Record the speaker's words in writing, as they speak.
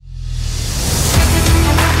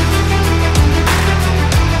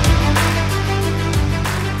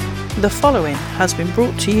The following has been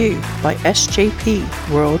brought to you by SJP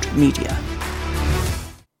World Media.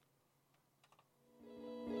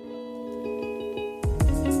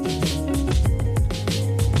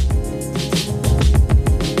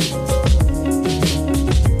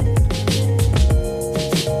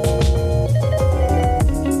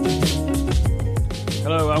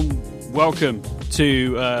 Hello and welcome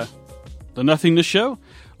to the Nothingness Show.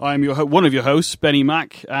 I'm one of your hosts, Benny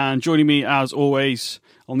Mack, and joining me as always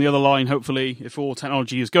on the other line, hopefully, if all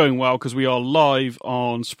technology is going well, because we are live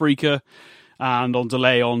on Spreaker and on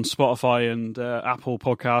delay on Spotify and Apple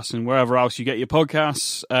Podcasts and wherever else you get your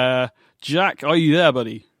podcasts. Jack, are you there,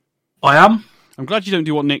 buddy? I am. I'm glad you don't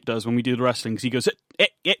do what Nick does when we do the wrestling, because he goes,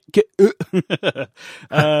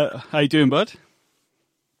 how you doing, bud?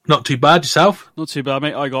 Not too bad, yourself? Not too bad,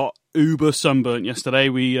 mate. I got uber sunburnt yesterday.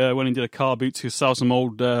 We went and did a car boot to sell some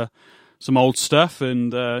old stuff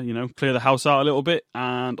and clear the house out a little bit.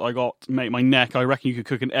 And I got my neck. I reckon you could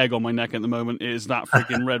cook an egg on my neck at the moment. It is that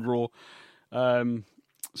freaking red raw. I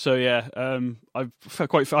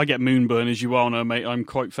get moonburn, as you well know, mate. I'm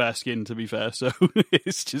quite fair skinned, to be fair. So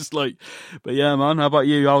it's just like, but yeah, man. How about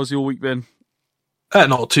you? How's your week been?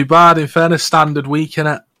 Not too bad. In fairness, standard week,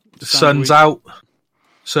 innit? The sun's out.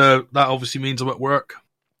 So that obviously means I'm at work.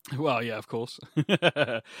 Well, yeah, of course.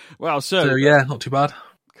 So yeah, not too bad.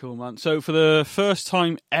 Cool, man. So for the first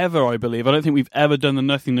time ever, I believe, I don't think we've ever done the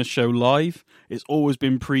Nothingness Show live. It's always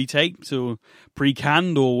been pre-taped or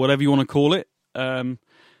pre-canned or whatever you want to call it. But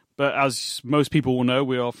as most people will know,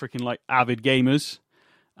 we are freaking like avid gamers.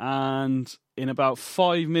 And in about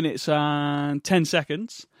 5 minutes and 10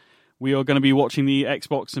 seconds, we are going to be watching the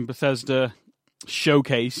Xbox and Bethesda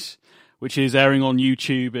showcase, which is airing on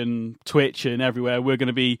YouTube and Twitch and everywhere. We're going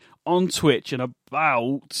to be on Twitch in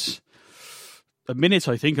about a minute,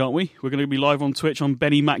 I think, aren't we? We're going to be live on Twitch on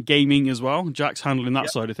Benny Mac Gaming as well. Jack's handling that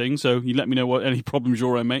side of things, so you let me know what any problems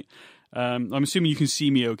you're in, mate. I'm assuming you can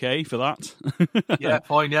see me okay for that. Yeah,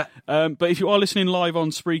 fine, yeah. But if you are listening live on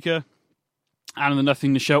Spreaker and the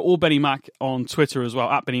Nothingness Show, or Benny Mac on Twitter as well,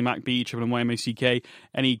 at Benny Mac, BENNYMACK,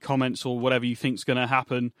 any comments or whatever you think's going to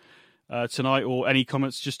happen tonight, or any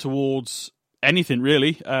comments just towards anything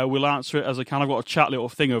really, we'll answer it as I can. I've got a chat little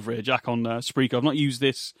thing over here, Jack, on Spreaker. I've not used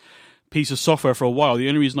this piece of software for a while. The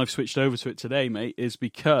only reason I've switched over to it today, mate, is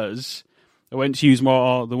because I went to use the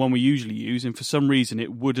one we usually use, and for some reason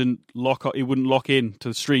it wouldn't lock in to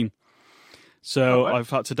the stream. So I've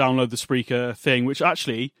had to download the Spreaker thing, which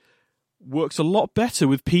actually works a lot better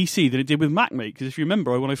with PC than it did with Mac, mate. Because if you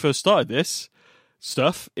remember, when I first started this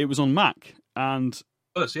stuff, it was on Mac, and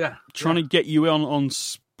trying to get you on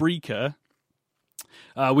Spreaker,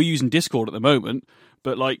 we're using Discord at the moment,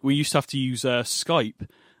 but like we used to have to use Skype,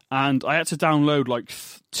 and I had to download like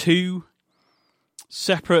 2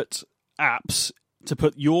 separate apps to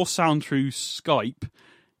put your sound through Skype,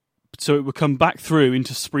 so it would come back through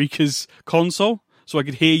into Spreaker's console, so I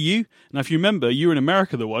could hear you. Now, if you remember, you were in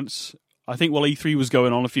America once. I think while E3 was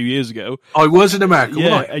going on a few years ago. I was in America, yeah,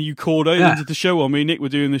 wasn't I? And you called over into the show on me. Nick were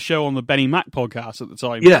doing the show on the Benny Mac podcast at the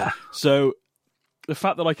time. Yeah. So the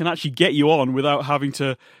fact that I can actually get you on without having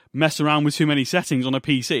to mess around with too many settings on a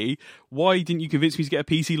PC, why didn't you convince me to get a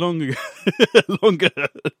PC longer?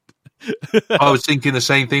 I was thinking the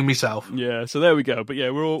same thing myself. Yeah, so there we go. But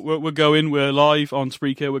yeah, we're going. We're live on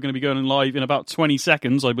Spreaker. We're going to be going live in about 20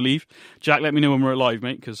 seconds, I believe. Jack, let me know when we're live,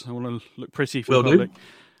 mate, because I want to look pretty for the public.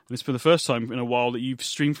 And it's for the first time in a while that you've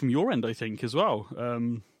streamed from your end, I think, as well.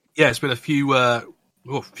 Yeah, it's been a few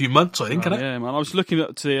months, I think, hasn't it? Yeah, man. I was looking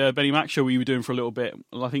at the Benny Mac show we were doing for a little bit.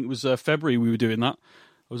 I think it was February we were doing that.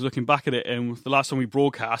 I was looking back at it, and the last time we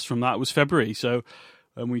broadcast from that was February. So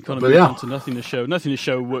we kind of moved on to Nothingness Show. Nothingness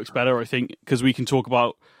Show works better, I think, because we can talk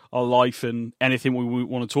about our life and anything we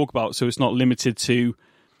want to talk about. So it's not limited to,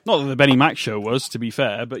 not that the Benny Mac show was, to be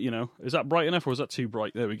fair, but, you know, is that bright enough or is that too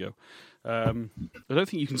bright? There we go. I don't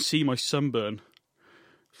think you can see my sunburn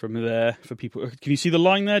from there for people. Can you see the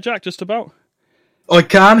line there, Jack, just about? I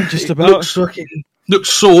can. Just about. Looks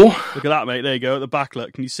sore. Look at that, mate. There you go. At the back,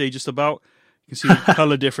 look. Can you see just about? You can see the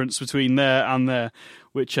colour difference between there and there,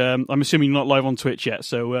 which I'm assuming you're not live on Twitch yet,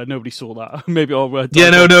 so nobody saw that. Maybe I'll... no,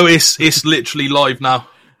 it's literally live now.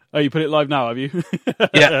 Oh, you put it live now, have you?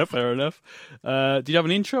 Yeah. Fair enough. Did you have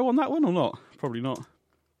an intro on that one or not? Probably not.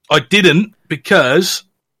 I didn't, because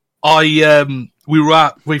we were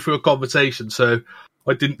halfway through a conversation, so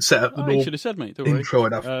I didn't set up the you should have said, mate. Don't intro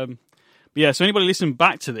worry. enough. Yeah, so anybody listening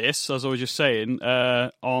back to this, as I was just saying,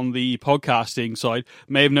 on the podcasting side,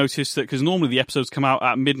 may have noticed that, because normally the episodes come out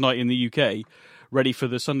at midnight in the UK, ready for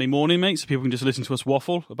the Sunday morning, mate, so people can just listen to us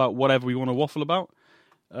waffle about whatever we want to waffle about.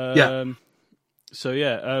 Yeah. So,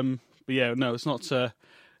 yeah, but yeah, no, it's not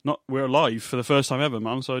we're live for the first time ever,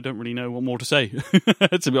 man. So I don't really know what more to say,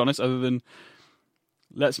 to be honest, other than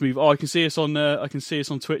let's move. Oh, I can see us on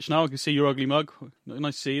Twitch now. I can see your ugly mug.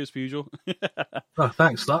 Nice to see you as per usual. Oh,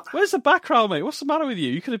 thanks, that. Where's the background, mate? What's the matter with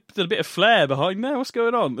you? You could have done a bit of flair behind there. What's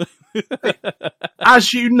going on?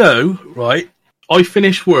 As you know, right, I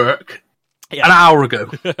finished work an hour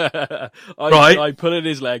ago. I put in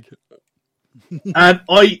his leg. And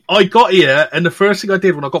I got here, and the first thing I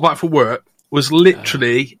did when I got back from work was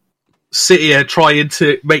literally sit here trying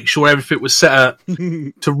to make sure everything was set up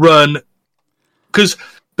to run. Because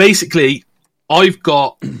basically, I've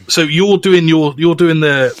got so you're doing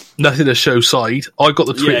the Nothingness Show side. I've got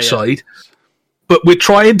the Twitch side, but we're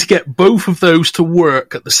trying to get both of those to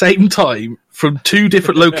work at the same time from two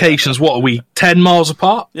different locations. What are we, 10 miles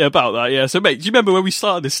apart? Yeah, about that. Yeah. So, mate, do you remember when we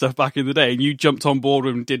started this stuff back in the day, and you jumped on board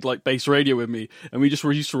and did like base radio with me, and we just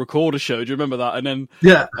used to record a show? Do you remember that? And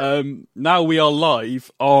then now we are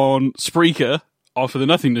live on Spreaker for the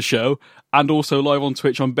Nothingness Show, and also live on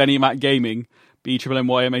Twitch on Benny Mac Gaming.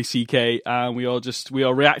 BNNYMACK, and we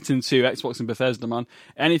are reacting to Xbox and Bethesda, man.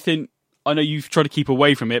 Anything, I know you've tried to keep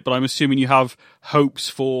away from it, but I'm assuming you have hopes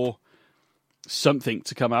for something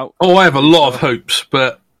to come out. Oh, I have a lot of hopes,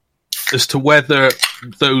 but as to whether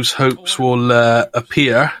those hopes will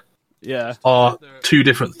appear are two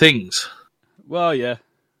different things. Well, yeah.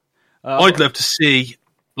 I'd love to see,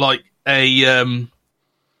 like, I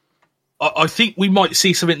think we might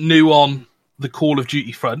see something new on the Call of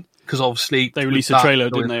Duty front. Because obviously they released a trailer,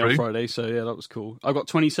 didn't they, on Friday? So yeah, that was cool. I've got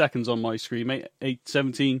 20 seconds on my screen, mate. 8,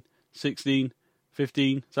 17, 16,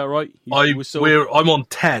 15. Is that right? I'm on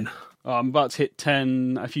 10. Oh, I'm about to hit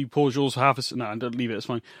 10. If you pause yours for half a second, no, don't leave it. It's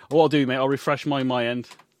fine. What I'll do, mate, I'll refresh my end.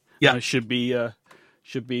 Yeah, it should be.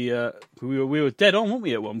 We were dead on, weren't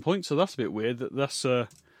we, at one point? So that's a bit weird. That's. I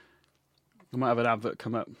might have an advert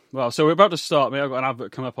come up. Well, so we're about to start, mate. I've got an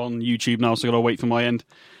advert come up on YouTube now, so I've got to wait for my end.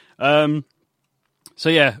 So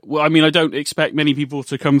yeah, well, I mean, I don't expect many people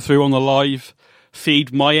to come through on the live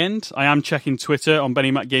feed my end. I am checking Twitter on Benny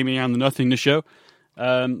Mac Gaming and the Nothingness Show.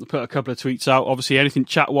 Put a couple of tweets out. Obviously, anything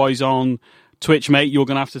chat-wise on Twitch, mate, you're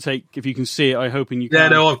going to have to take, if you can see it, I'm hoping you can. Yeah,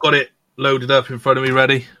 no, I've got it loaded up in front of me,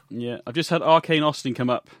 ready. Yeah, I've just had Arcane Austin come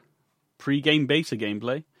up. Pre-game beta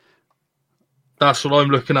gameplay. That's what I'm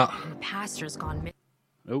looking at. Pastor's gone.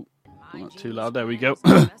 Oh, not too loud. There we go.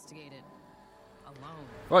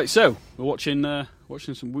 Right, so we're watching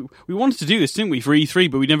some. We wanted to do this, didn't we, for E3,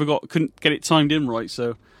 but we couldn't get it timed in right.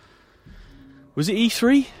 So was it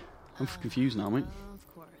E3? I'm confused now, mate.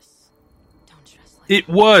 Of course. Don't stress like it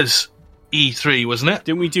was E3, wasn't it?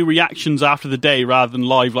 Didn't we do reactions after the day rather than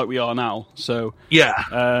live like we are now? So yeah.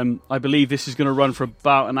 I believe this is going to run for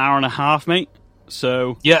about an hour and a half, mate.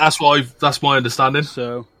 So yeah, that's my understanding.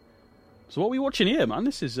 So what are we watching here, man?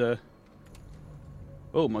 This is oh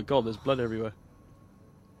my god, there's blood everywhere.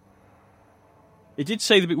 It did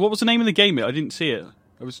say what was the name of the game? I didn't see it.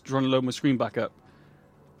 I was trying to load my screen back up.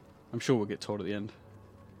 I'm sure we'll get told at the end.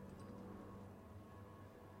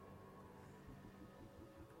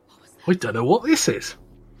 I don't know what this is.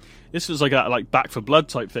 This was like a Back for Blood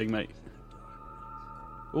type thing, mate.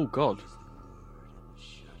 Oh god.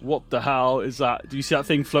 What the hell is that? Do you see that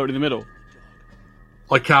thing floating in the middle?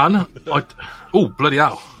 I can. Oh, bloody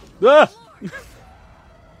hell. Ah!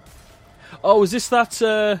 Oh, is this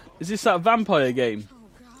that vampire game?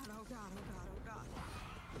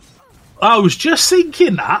 I was just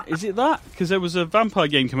thinking that. Is it that? Because there was a vampire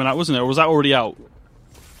game coming out, wasn't there? Or was that already out?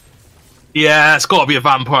 Yeah, it's got to be a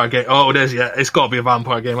vampire game. Oh, it is. Yeah, it's got to be a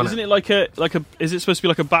vampire game, isn't it? Like a? Is it supposed to be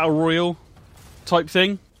like a battle royale type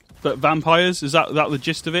thing, but vampires? Is that the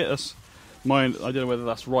gist of it? That's mine. I don't know whether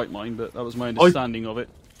that's right, mine, but that was my understanding of it.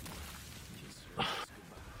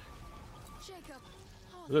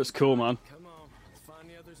 It looks cool, man.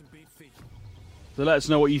 So let us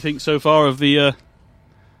know what you think so far of the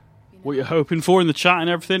what you're hoping for in the chat and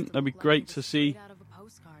everything. That'd be great to see.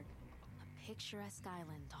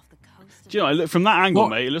 Do you know, from that angle,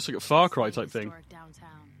 mate, it looks like a Far Cry type thing.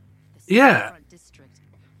 Yeah.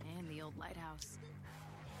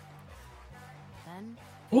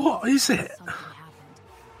 What is it?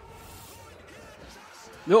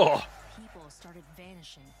 Oh. People started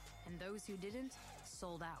vanishing, and those who didn't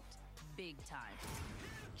sold out big time.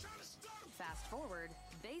 Fast forward,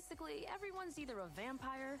 basically everyone's either a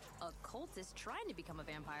vampire, a cultist trying to become a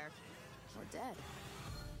vampire, or dead.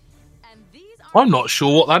 And these I'm not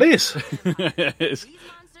sure what that is.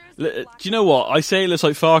 Do you know what? I say it looks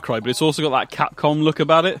like Far Cry, but it's also got that Capcom look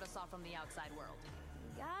about it.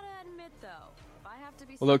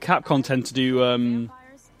 Although Capcom tend to do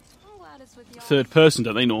third person,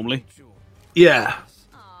 don't they, normally? Yeah.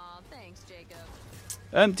 Aw, thanks, Jacob.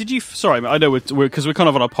 Did you? Sorry, I know we're because we're kind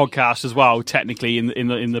of on a podcast as well. Technically, in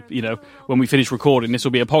the you know, when we finish recording, this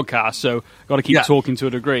will be a podcast, so got to keep talking to a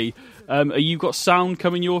degree. Are you got sound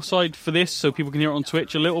coming your side for this, so people can hear it on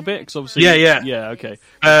Twitch a little bit? Because obviously, yeah, okay.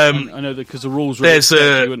 I know that because the rules. There's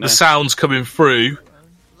the sounds coming through,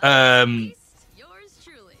 and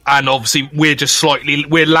obviously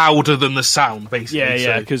we're louder than the sound, basically.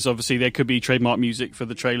 Yeah, because obviously there could be trademark music for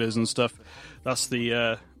the trailers and stuff. That's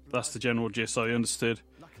the general gist. I understood.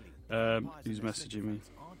 Who's messaging me?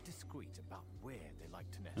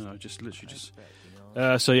 No, just literally just.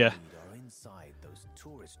 So yeah.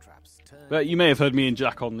 But you may have heard me and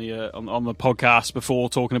Jack on the on the podcast before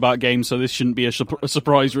talking about games, so this shouldn't be a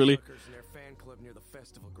surprise, really.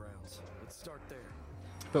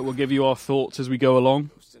 But we'll give you our thoughts as we go along.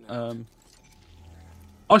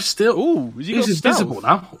 I still. Ooh, this is visible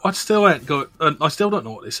now. I still ain't got. I still don't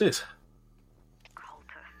know what this is.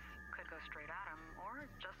 Could go straight at him or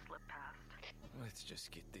just slip past. Let's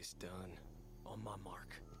just get this done. On my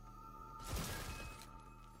mark.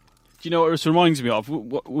 Do you know what this reminds me of?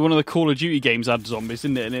 One of the Call of Duty games had zombies,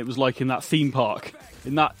 didn't it? And it was like in that theme park,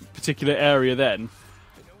 in that particular area then.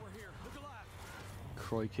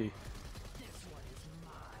 Crikey.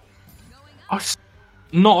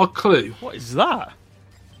 Not a clue. What is that?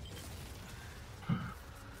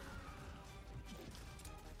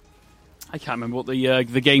 I can't remember what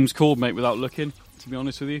the game's called, mate, without looking, to be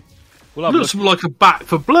honest with you. We'll have looks like a Back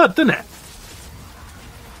for Blood, doesn't it?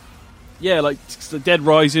 Yeah, like the Dead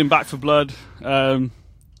Rising, Back for Blood,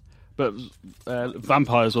 but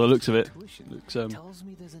vampires. By the looks of it, looks. Tells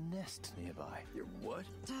me there's a nest nearby. You're what?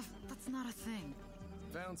 That's not a thing.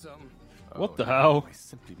 Found something. What the hell? I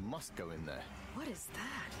simply must go in there. What is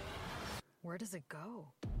that? Where does it go?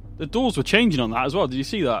 The doors were changing on that as well. Did you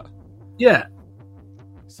see that? Yeah.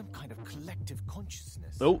 Some kind of collective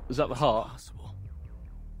consciousness. Oh, is that the heart? Possible.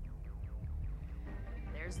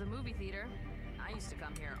 There's the movie theater. I used to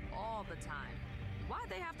come here all the time. Why'd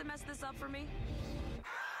they have to mess this up for me?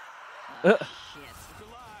 Shit. It'll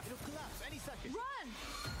collapse any second. Run!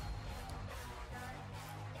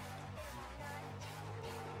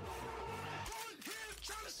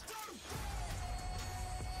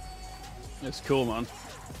 It's cool, man.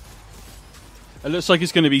 It looks like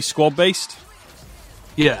it's going to be squad based.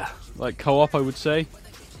 Yeah. Like co-op, I would say.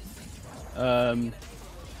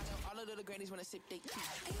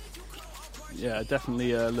 Yeah, it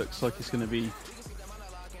definitely looks like it's going to be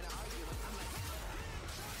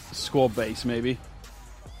squad based, maybe.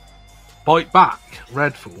 Bite Back,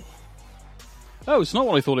 Redfall. Oh, it's not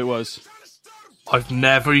what I thought it was. I've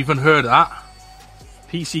never even heard of that.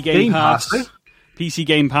 PC Game Pass. PC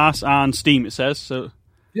Game Pass and Steam, it says. So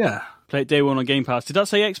yeah. Play it day one on Game Pass. Did that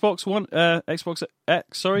say Xbox One? Xbox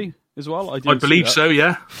X, sorry, as well? I believe so,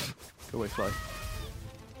 yeah. Go away, fly.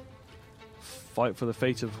 Fight for the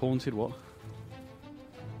fate of Haunted, what?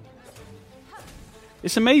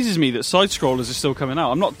 It amazes me that side-scrollers are still coming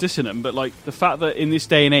out. I'm not dissing them, but like the fact that in this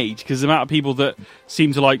day and age, because the amount of people that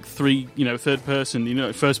seem to like first person,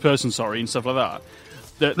 and stuff like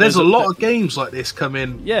that. There's a lot of games like this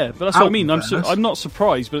coming. Yeah, but that's what I mean. I'm not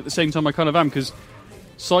surprised, but at the same time, I kind of am, because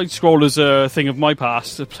side-scrollers are a thing of my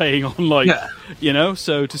past, playing on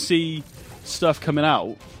so to see stuff coming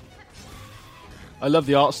out. I love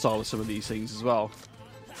the art style of some of these things as well.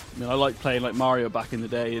 I mean, I like playing like Mario back in the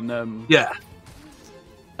day, and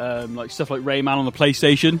like stuff like Rayman on the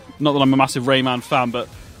PlayStation. Not that I'm a massive Rayman fan, but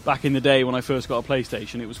back in the day when I first got a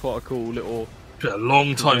PlayStation, it was quite a cool little. It's been a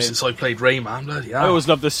long time since I played Rayman. Bloody hell. I always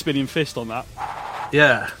loved the spinning fist on that.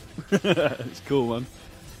 Yeah, it's cool, man.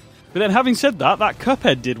 But then, having said that, that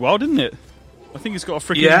Cuphead did well, didn't it? I think it's got a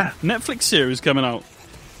freaking Netflix series coming out.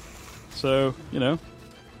 So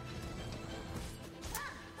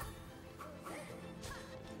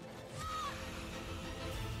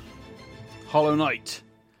Hollow Knight.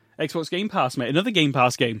 Xbox Game Pass, mate. Another Game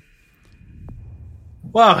Pass game.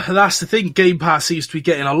 Well, that's the thing. Game Pass seems to be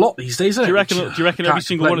getting a lot these days, do you reckon every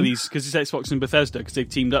single one of these, because it's Xbox and Bethesda, because they've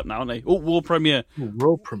teamed up now, haven't they? Oh, World Premiere.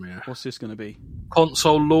 World Premiere. What's this going to be?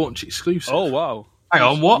 Console launch exclusive. Oh, wow. Hang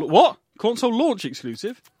on, what? What? Console launch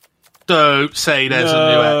exclusive? Don't say there's a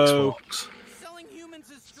new Xbox. Selling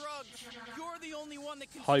humans is drugs. You're the only one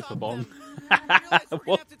that can Hyperbomb.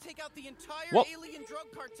 What? Have to take out the entire alien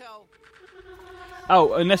drug cartel.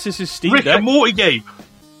 Oh, unless this is Steam Rick Deck. and Morty game.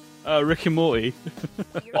 Rick and Morty.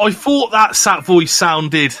 I thought that voice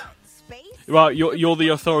sounded. Right, you're the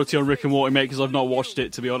authority on Rick and Morty, mate, because I've not watched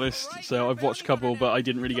it, to be honest. So I've watched a couple, but I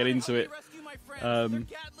didn't really get into it.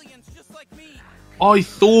 I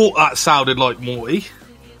thought that sounded like Morty. Hey,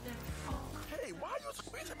 why are you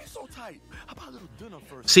squeezing me so tight? How about a little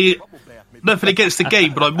See, nothing against the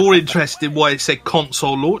game, but I'm more interested in why it said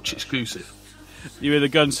console launch exclusive. You hear the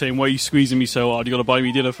gun saying, "Why are you squeezing me so hard? You got to buy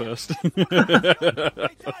me dinner first." Hey, drive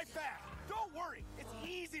fast. Don't worry, it's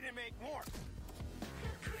easy to make more.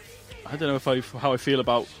 I don't know how I feel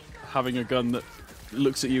about having a gun that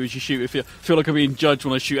looks at you as you shoot. I feel like I'm being judged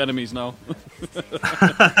when I shoot enemies now.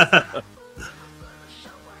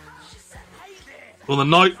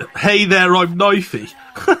 Well, hey there, I'm knifey.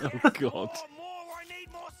 Oh God!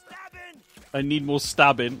 I need more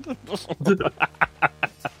stabbing.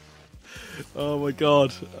 Oh my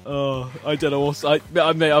God! Oh, I don't know.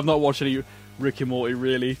 I've not watched any Rick and Morty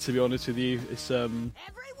really. To be honest with you, it's Everyone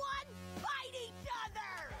fight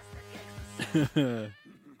each other!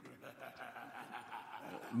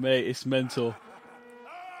 Mate, it's mental.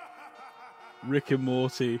 Rick and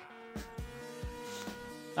Morty.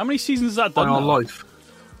 How many seasons has that done? Our life.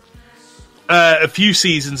 A few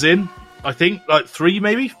seasons in, I think, like 3,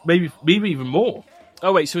 maybe even more.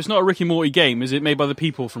 Oh wait, so it's not a Rick and Morty game? Is it made by the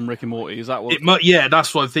people from Rick and Morty? Is that what? Yeah,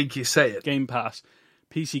 that's what I think you're saying. Game Pass,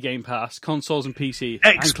 PC Game Pass, consoles and PC,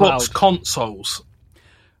 Xbox and cloud. consoles.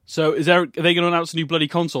 So are they going to announce a new bloody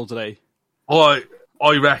console today? I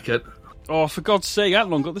reckon. Oh, for God's sake, how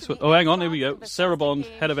long got this one? Oh, hang on, here we go. Sarah Bond,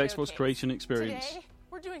 head of Xbox Creation Experience. Today,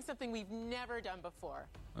 we're doing something we've never done before.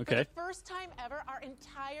 Okay. For the first time ever, our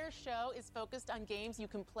entire show is focused on games you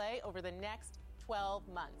can play over the next 12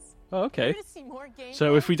 months. Oh, okay. You're gonna see more games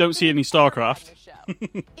So if we don't see any StarCraft,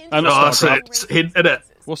 and not StarCraft. It's hint, isn't it?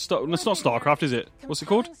 It's not StarCraft, is it? What's it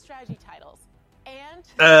called? Strategy titles. And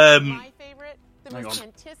my favorite, the Hang most on.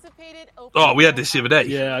 anticipated Oh, we had this the other day.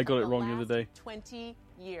 Yeah, I got it wrong the other day. 20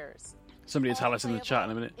 years. Somebody will tell All us in the chat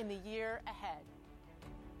in a minute. In the year ahead.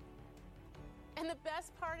 And the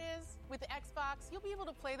best part is, with the Xbox, you'll be able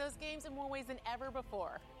to play those games in more ways than ever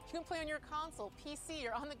before. You can play on your console, PC,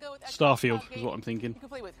 or on the go with Xbox Starfield Cloud is what I'm Gaming. thinking. You can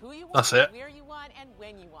play with who you want, That's it. where you want, and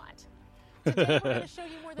when you want. Today, we're gonna show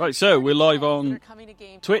you more than Right, so we're 30 live titles that on are coming to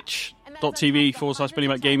Game Pass.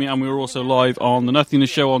 twitch.tv/BennyMac Gaming, and we're also live on the Nothingness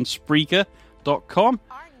Show on Spreaker.com.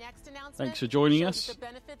 Our next announcement Thanks for joining shows us. that the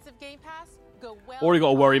benefits of Game Pass go well Already got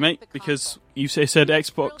to worry, beyond mate, the because console. you said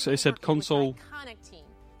Xbox, it said console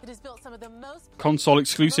console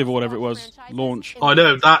exclusive or whatever it was, launch. I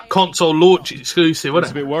know, that console launch exclusive, It's a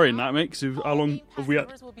wasn't bit it? worrying, that, mate, 'cause how long have we had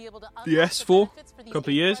the S for? A couple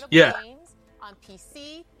of years? Yeah. On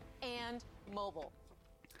PC and mobile.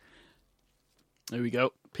 There we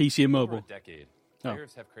go. PC and Over a mobile. decade, Oh.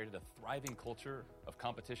 players have created a thriving culture of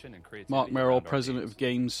competition and creativity. Mark Merrill, around our president games. of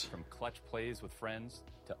Games. From clutch plays with friends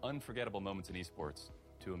to unforgettable moments in esports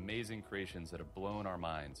to amazing creations that have blown our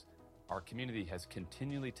minds, our community has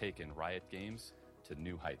continually taken Riot Games to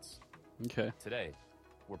new heights. Okay. Today,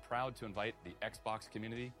 we're proud to invite the Xbox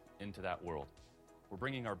community into that world. We're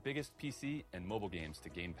bringing our biggest PC and mobile games to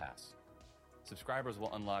Game Pass. Subscribers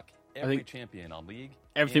will unlock every think champion on League.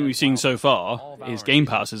 Everything and we've seen so Wild, far all is Valorant Game games,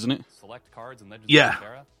 Pass, isn't it? Select cards and Legends Yeah. of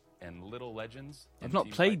Runeterra, and Little Legends. I've and not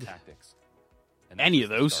Teamfight played Tactics. And that's Any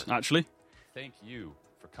just of the those, start. actually. Thank you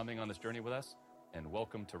for coming on this journey with us, and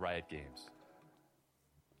welcome to Riot Games.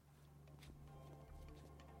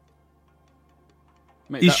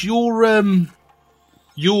 Mate, Is your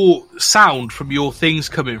sound from your things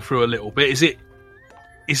coming through a little bit? Is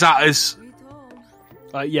that as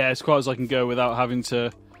yeah, as far as I can go without having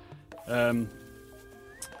to.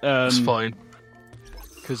 that's fine?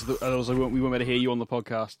 Because otherwise we won't be able to hear you on the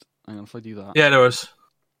podcast. Hang on, if I do that. Yeah, there is.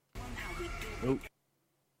 Oh,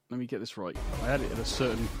 let me get this right. I had it at a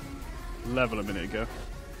certain level a minute ago.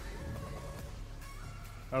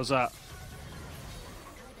 How's that?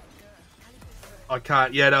 I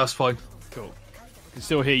can't. Yeah, that's fine. Cool. I can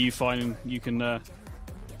still hear you fine, and you can.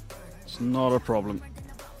 It's not a problem,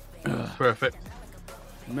 Perfect.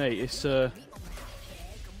 mate. It's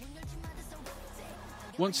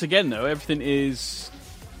once again though, everything is.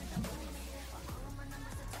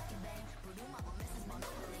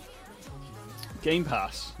 Game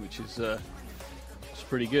Pass, which is it's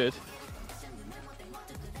pretty good.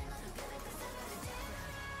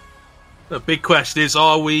 The big question is: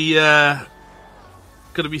 are we going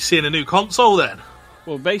to be seeing a new console then?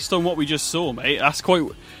 Well, based on what we just saw, mate, that's quite.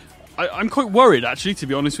 I'm quite worried, actually, to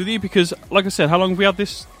be honest with you, because, like I said, how long have we had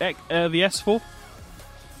this the S for?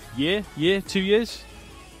 2 years?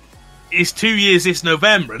 It's 2 years this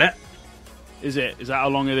November, isn't it? Is it? Is that how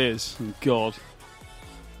long it is? Oh, God.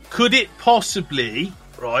 Could it possibly,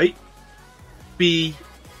 right, be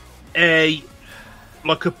a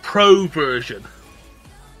pro version?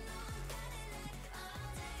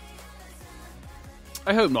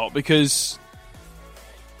 I hope not, because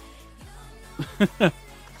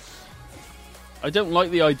I don't like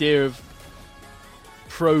the idea of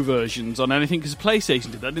Pro versions on anything, because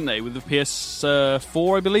PlayStation did that, didn't they, with the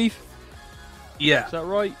PS4, I believe? Yeah. Is that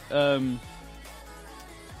right? And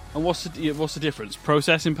what's the difference?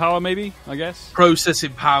 Processing power, maybe, I guess?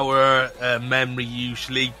 Processing power, memory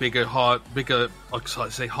usually, bigger, like I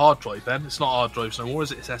say hard drive then. It's not hard drives no more,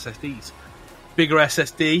 is it? It's SSDs. Bigger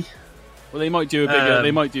SSD. Well, they might do a bigger,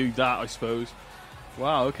 they might do that, I suppose.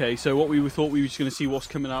 Wow, okay, so what we thought we were just going to see what's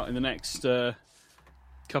coming out in the next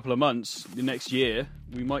couple of months, the next year,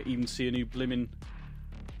 we might even see a new blimmin'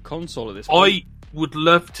 console at this point. I would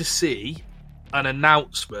love to see an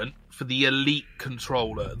announcement for the Elite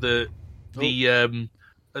controller, the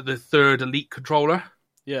third Elite controller.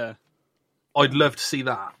 Yeah. I'd love to see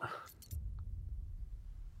that.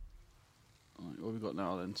 Right, what have we got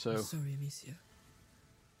now then? So, sorry, Amicia.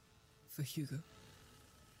 For Hugo.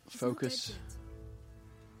 Focus.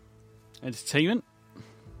 Entertainment.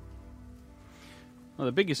 Well,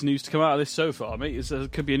 the biggest news to come out of this so far, mate, is there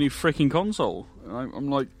could be a new freaking console. I'm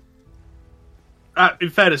like... in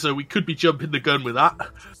fairness, though, we could be jumping the gun with that.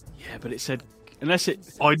 Yeah, but it said... Unless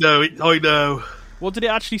it... I know. What did it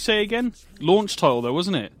actually say again? Launch title, though,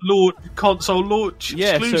 wasn't it? Console launch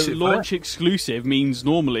exclusive. Yeah, so launch exclusive means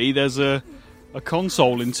normally there's a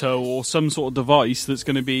console in tow or some sort of device that's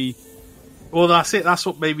going to be... Well, that's it. That's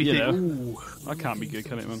what made me think, ooh. That can't be good,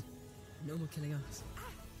 can it, man? No more killing us.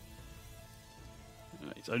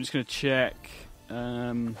 Right, so I'm just going to check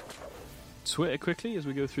Twitter quickly as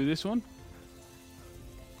we go through this one.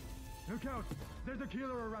 Look out! There's a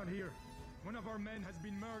killer around here. One of our men has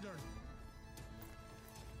been murdered.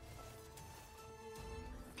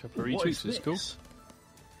 Couple of retweets, is cool.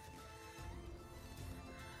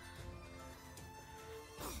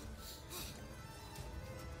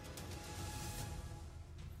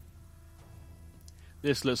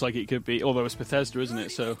 This looks like it could be, although it's Bethesda, isn't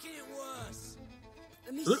it? So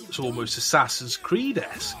it looks almost Assassin's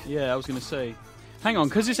Creed-esque. Yeah, I was going to say. Hang on,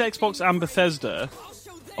 because it's Xbox and Bethesda,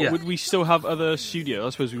 would we still have other studios? I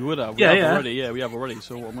suppose we would have. We have already. Yeah, we have already.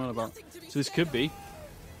 So what am I on about? So this could be.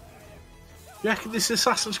 Yeah, this is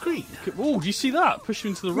Assassin's Creed. Oh, do you see that? Push him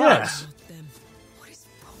into the rats.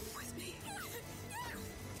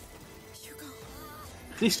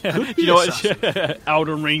 This could be you know what?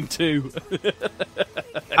 Elden Ring 2.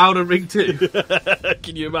 Elden Ring 2.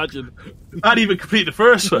 Can you imagine? I'd even complete the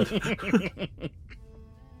first one.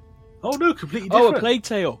 Oh no, completely different. Oh, a Plague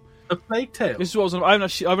Tale. A Plague Tale. This is what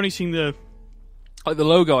I've only seen the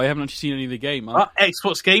logo. I haven't actually seen any of the game, man.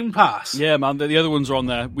 Xbox Game Pass. Yeah, man. The other ones are on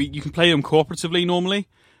there. You can play them cooperatively normally,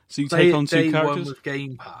 so you take on two characters. One with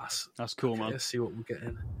Game Pass. That's cool, man. Let's see what we're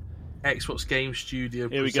getting. Xbox Game Studio.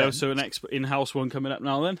 Here we go. So an in-house one coming up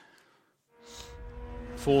now. Then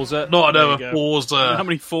Forza. Not another Forza. How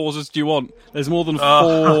many Forzas do you want? There's more than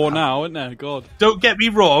 4 now, isn't there? God. Don't get me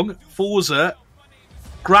wrong. Forza,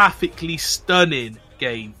 graphically stunning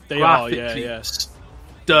game. They are, yeah.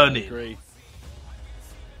 Stunning. I agree.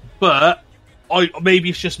 But maybe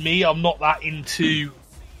it's just me. I'm not that into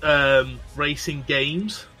racing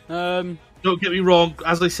games. Don't get me wrong.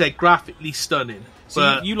 As I said, graphically stunning.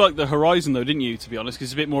 So you liked the Horizon, though, didn't you, to be honest? Because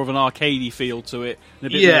it's a bit more of an arcadey feel to it. And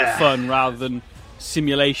a bit more fun rather than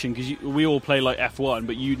simulation. Because we all play like F1,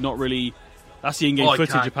 but you not really... That's the in-game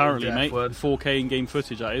footage, apparently, mate. 4K in-game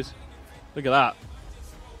footage, that is. Look at that.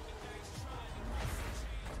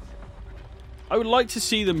 I would like to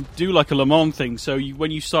see them do like a Le Mans thing. So when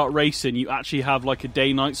you start racing, you actually have like a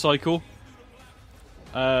day-night cycle.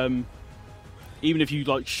 Even if you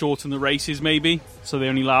like shorten the races, maybe. So they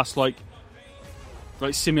only last like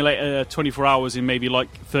simulate 24 hours in maybe like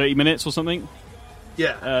 30 minutes or something.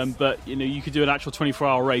 Yeah. But you could do an actual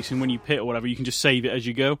 24-hour race, and when you pit or whatever, you can just save it as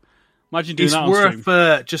you go. Imagine doing that on stream. It's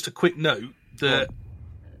worth just a quick note that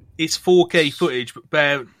it's 4K footage, but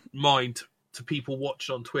bear in mind to people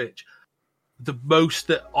watching on Twitch, the most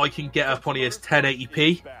that I can get up on here is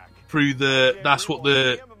 1080p through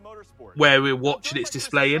where we're watching it's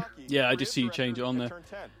displaying. Yeah, I just see you change it on there.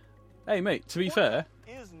 Hey mate, to be fair,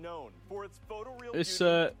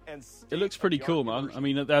 it looks pretty cool, man. I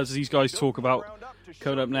mean, as these guys talk about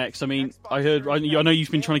coming up next, I mean, I know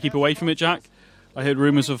you've been trying to keep away from it, Jack. I heard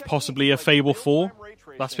rumours of possibly a Fable 4.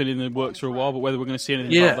 That's been in the works for a while, but whether we're going to see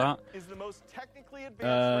anything about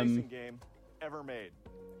that.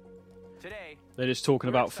 They're just talking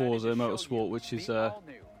about Forza Motorsport, which is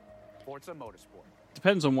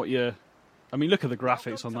depends on what you're... I mean, look at the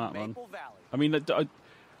graphics on that, man. I mean,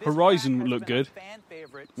 Horizon looked good.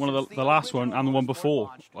 One of the last one and the one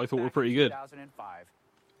before, I thought were pretty good.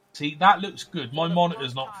 See, that looks good. My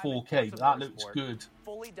monitor's not 4K, but that looks good.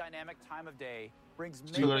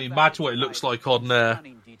 So imagine what it looks like on there.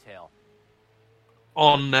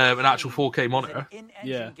 on an actual 4K monitor.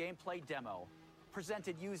 Yeah. Gameplay demo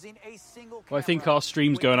presented using a single Well, I think our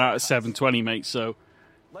stream's going out at 720, mate. So,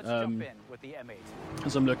 Let's jump in with the M8.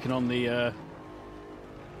 as I'm looking on the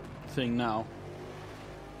thing now,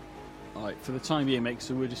 all right, for the time being, mate.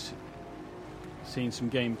 So we're just seeing some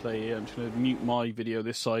gameplay here. I'm just going to mute my video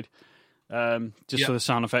this side, just for the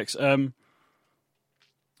sound effects. Well,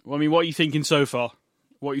 I mean, what are you thinking so far?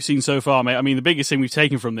 What you've seen so far, mate? I mean, the biggest thing we've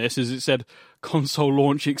taken from this is it said console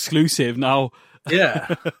launch exclusive. Now,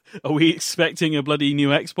 yeah, are we expecting a bloody new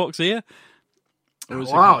Xbox here?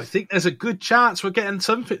 Wow, I think there's a good chance we're getting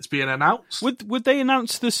something's being announced. Would they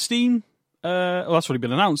announce the Steam? Well, that's already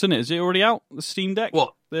been announced, isn't it? Is it already out? The Steam Deck?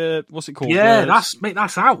 What? What's it called? Yeah,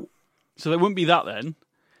 that's out. So there wouldn't be that then.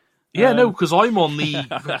 Yeah, no, because I'm on the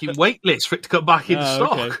fucking wait list for it to come back in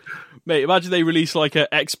stock. Okay. Mate, imagine they release like a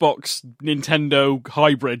Xbox Nintendo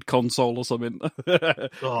hybrid console or something.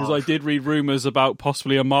 Because I did read rumours about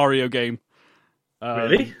possibly a Mario game.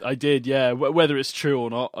 Really? I did, yeah. Whether it's true or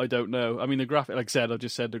not, I don't know. I mean, the graphic, like I said, I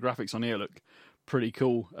just said the graphics on here look pretty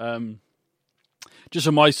cool. Just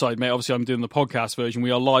on my side, mate, obviously I'm doing the podcast version.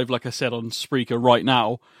 We are live, like I said, on Spreaker right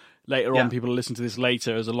now. Later on, people will listen to this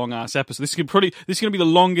later as a long-ass episode. This is going to be the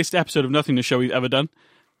longest episode of Nothingness Show we've ever done.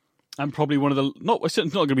 And probably one of the... It's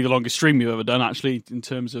not going to be the longest stream we've ever done, actually, in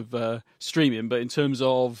terms of streaming, but in terms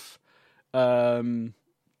of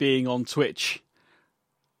being on Twitch,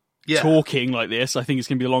 talking like this, I think it's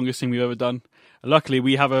going to be the longest thing we've ever done. And luckily,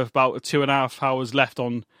 we have about 2.5 hours left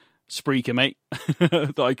on Spreaker, mate,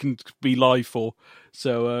 that I can be live for.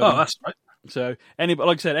 So, that's right. So, like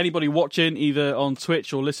I said, anybody watching either on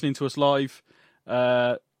Twitch or listening to us live,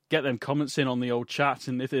 get them comments in on the old chat,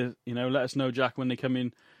 and if let us know, Jack, when they come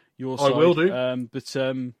in your side. I will do. But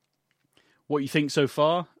what you think so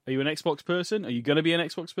far? Are you an Xbox person? Are you going to be an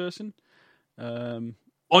Xbox person?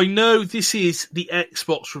 I know this is the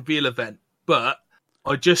Xbox reveal event, but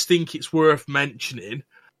I just think it's worth mentioning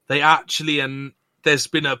they actually there's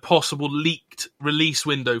been a possible leaked release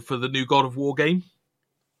window for the new God of War game.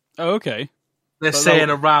 Oh, okay. They're saying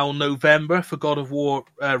around November for God of War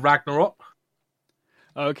Ragnarok.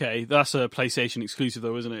 Okay, that's a PlayStation exclusive,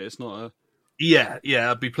 though, isn't it? It's not a... Yeah,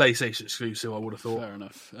 it'd be PlayStation exclusive, I would have thought. Fair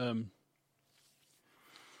enough.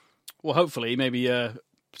 Well, hopefully, maybe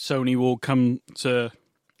Sony will come to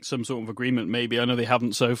some sort of agreement, maybe. I know they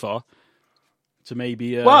haven't so far. To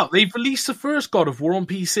maybe... Well, they've released the first God of War on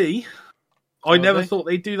PC. I never thought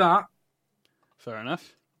they'd do that. Fair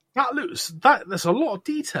enough. There's a lot of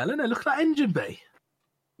detail, isn't there? Look at that engine bay.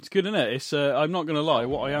 It's good, isn't it? It's I'm not going to lie,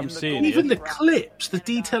 what I am seeing even here, the clips, the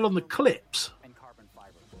detail on the clips.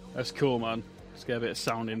 That's cool, man. Let's get a bit of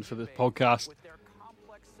sound in for the podcast.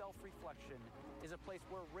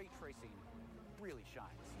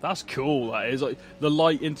 That's cool, that is. Like, the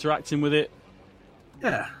light interacting with it.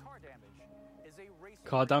 Yeah.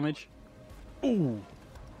 Car damage. Ooh.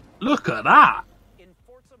 Look at that. In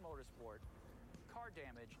Forza Motorsport, car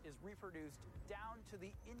damage is reproduced down to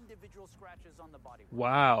the individual scratches on the body.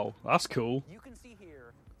 Wow, that's cool. You can see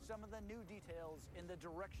here some of the new details in the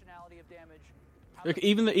directionality of damage. Look,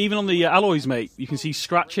 even on the alloys, mate, you can see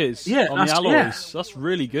scratches on the alloys. Yeah. That's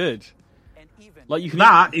really good. Like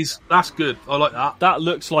that's good. I like that. That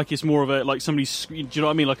looks like it's more of a somebody's. Do you know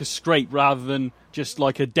what I mean? Like a scrape rather than just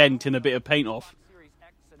like a dent in a bit of paint off.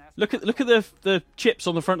 Look at the chips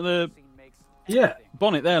on the front of the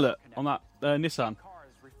bonnet there. Look on that Nissan.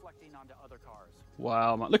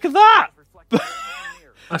 Wow, man! Look at that.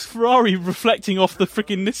 That's Ferrari reflecting off the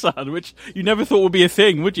freaking Nissan, which you never thought would be a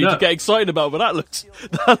thing, would you? To get excited about, but that looks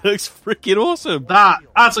freaking awesome. That,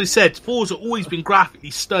 as I said, Forza have always been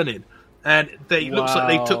graphically stunning, and looks like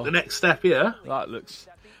they took the next step here. That looks.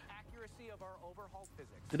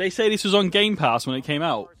 Did they say this was on Game Pass when it came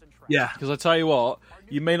out? Yeah. Because I tell you what,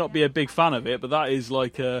 you may not be a big fan of it, but that is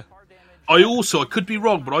like a... I could be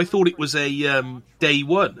wrong, but I thought it was a day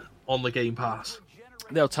one on the Game Pass.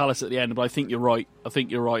 They'll tell us at the end, but I think you're right. I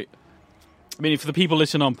mean, for the people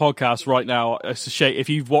listening on podcasts right now, it's a shame. If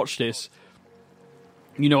you've watched this,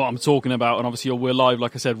 you know what I'm talking about, and obviously we're live,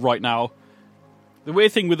 like I said, right now. The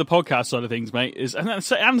weird thing with the podcast side of things, mate, is, and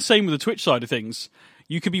the same with the Twitch side of things,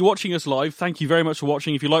 you could be watching us live. Thank you very much for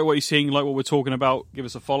watching. If you like what you're seeing, like what we're talking about, give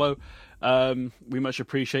us a follow. We much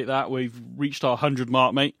appreciate that. We've reached our 100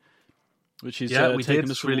 mark, mate, which is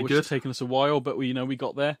taking us a while, but we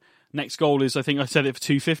got there. Next goal is, I think I said it for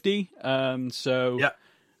 250. Yeah.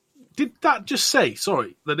 Did that just say,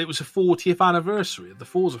 sorry, that it was the 40th anniversary of the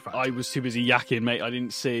Forza factory? I was too busy yakking, mate. I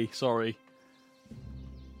didn't see. Sorry.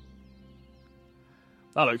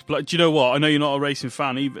 That looks... Do you know what? I know you're not a racing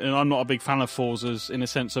fan, and I'm not a big fan of Forzas in a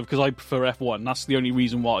sense of... Because I prefer F1. That's the only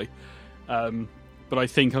reason why. but I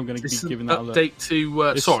think I'm going to be giving that a update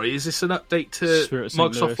to. Sorry, is this an update to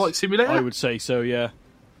Microsoft Flight Simulator? I would say so. Yeah,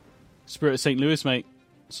 Spirit of St. Louis, mate.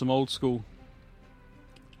 Some old school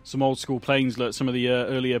planes. Look, some of the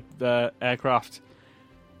earlier aircraft.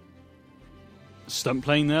 Stunt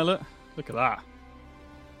plane there. Look at that.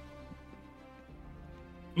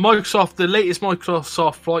 The latest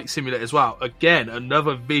Microsoft Flight Simulator as well. Again,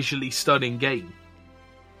 another visually stunning game.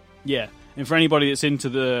 Yeah, and for anybody that's into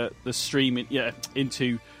the streaming,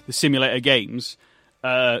 into the simulator games,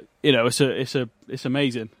 it's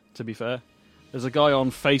amazing. To be fair, there's a guy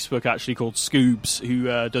on Facebook actually called Scoobs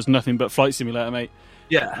who does nothing but Flight Simulator, mate.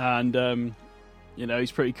 Yeah, and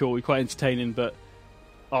he's pretty cool. He's quite entertaining. But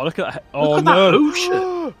look at that! Look at that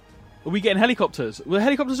ocean. Are we getting helicopters? Were the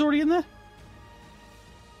helicopters already in there?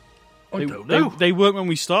 I don't know. They weren't when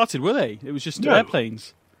we started, were they? It was just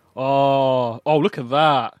airplanes. Oh, look at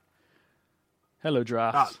that. Hello,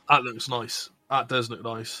 draft. That looks nice. That does look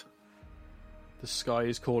nice. The sky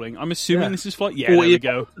is calling. I'm assuming this is flight. Yeah, 40th, there we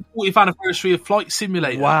go. 40th anniversary of Flight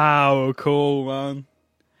Simulator. Wow, cool, man.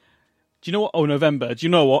 Do you know what? Oh, November. Do you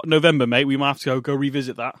know what? November, mate, we might have to go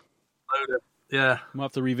revisit that. Yeah. We'll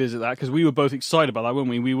have to revisit that, because we were both excited about that, weren't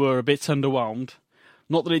we? We were a bit underwhelmed.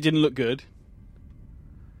 Not that it didn't look good.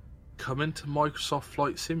 Coming to Microsoft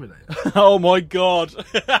Flight Simulator. Oh, my God.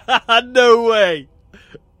 No way.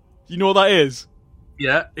 You know what that is?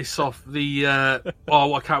 Yeah, it's off the... I can't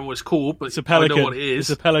remember what it's called, but it's a Pelican. I know what it is.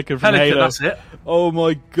 It's a Pelican from Halo. That's it. Oh,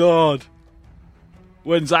 my God.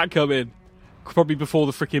 When's that coming? Probably before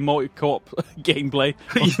the freaking multi-co-op gameplay.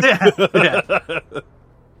 Yeah.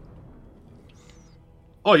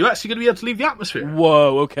 Oh, you're actually going to be able to leave the atmosphere?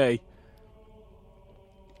 Whoa, okay.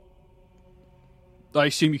 I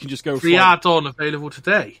assume you can just go... Free add-on available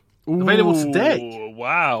today. Ooh, available today.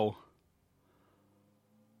 Wow.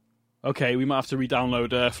 Okay, we might have to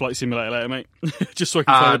re-download Flight Simulator later, mate. Just so I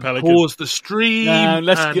can find the Pelican. Pause the stream. And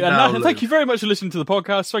thank you very much for listening to the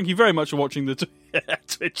podcast. Thank you very much for watching the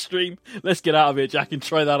Twitch stream. Let's get out of here, Jack, and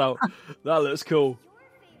try that out. That looks cool.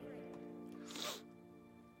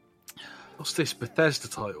 What's this Bethesda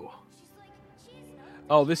title?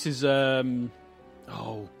 Oh, this is... Oh,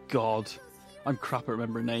 God. I'm crap at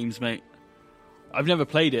remembering names, mate. I've never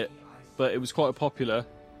played it, but it was quite popular.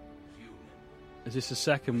 Is this a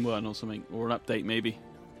second one or something? Or an update, maybe?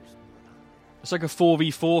 It's like a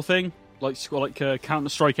 4v4 thing. Like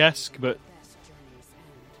Counter-Strike-esque, but...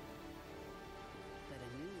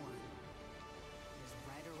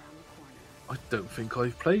 I don't think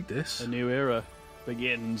I've played this. A new era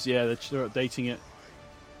begins. Yeah, they're updating it.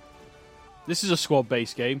 This is a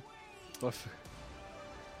squad-based game.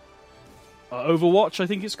 Overwatch, I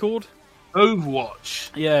think it's called. Overwatch?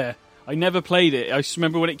 Yeah. I never played it. I just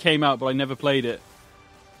remember when it came out, but I never played it.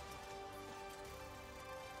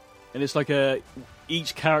 And it's like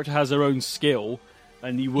each character has their own skill,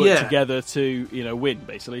 and you work together to, win,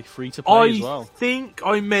 basically. Free to play as well. I think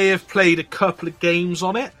I may have played a couple of games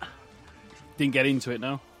on it. Didn't get into it,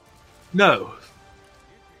 no? No.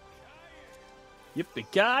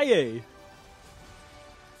 Yippee-ki-yay!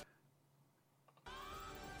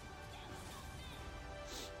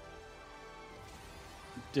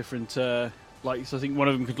 Different, so I think one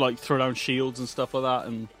of them could throw down shields and stuff like that,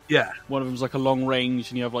 and one of them's like a long range,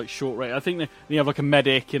 and you have short range. I think you have a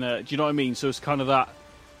medic and do you know what I mean? So it's kind of that.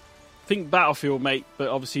 Think Battlefield, mate, but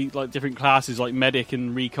obviously different classes like medic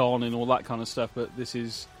and recon and all that kind of stuff. But this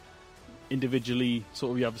is individually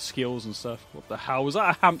sort of you have skills and stuff. What the hell was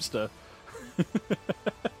that? A hamster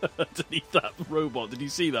underneath that robot? Did you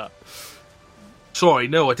see that? Sorry,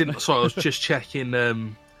 no, I didn't. Sorry, I was just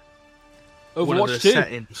checking. Overwatch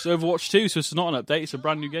 2. It's Overwatch 2, so it's not an update, it's a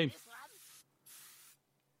brand new game.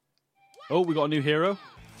 Oh, we got a new hero.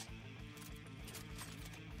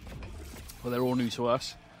 Well, they're all new to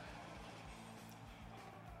us.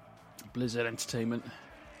 Blizzard Entertainment.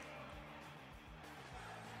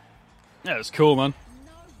 Yeah, it's cool, man.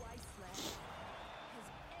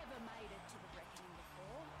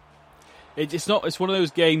 It's one of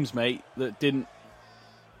those games, mate, that didn't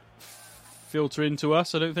filter into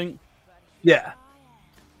us, I don't think. Yeah.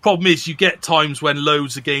 Problem is, you get times when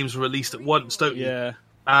loads of games are released at once, don't you? Yeah.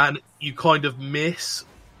 And you kind of miss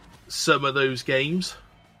some of those games.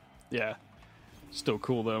 Yeah. Still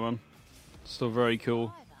cool, though, man. Still very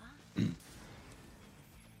cool. Right.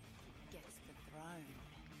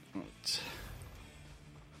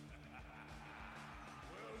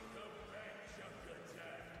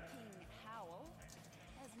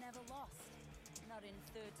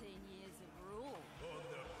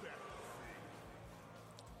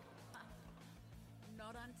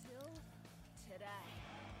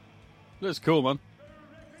 That's cool, man.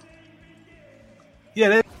 Yeah,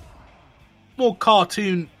 there's more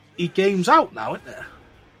cartoon-y games out now, isn't there?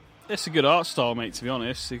 It's a good art style, mate, to be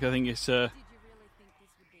honest. I think it's it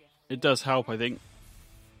does help, I think.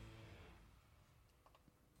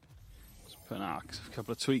 Let's put out a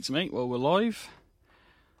couple of tweets, mate, while we're live.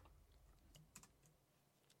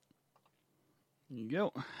 There you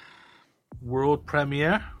go. World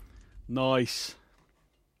premiere. Nice.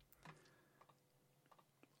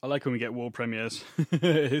 I like when we get world premieres.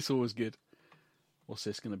 It's always good. What's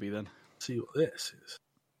this going to be then? See what this is.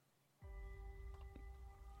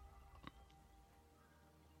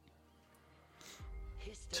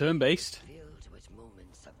 Turn-based. Filled with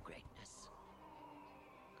moments of greatness.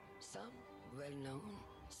 Some well known,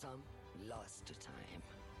 some lost to time.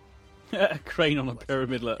 A crane on a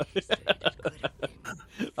pyramid.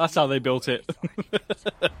 That's how they built it.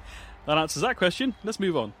 That answers that question. Let's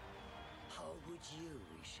move on. How would you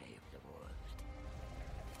reshape the world?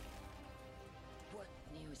 What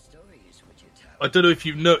new stories would you tell? I don't know if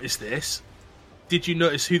you've noticed this. Did you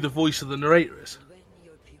notice who the voice of the narrator is? When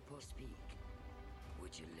your people speak,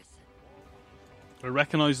 would you listen? I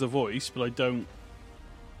recognise the voice, but I don't.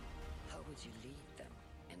 How would you lead them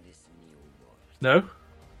in this new world? No?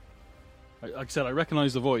 Like I said, I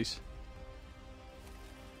recognise the voice.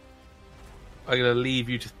 I'm going to leave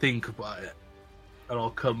you to think about it, and I'll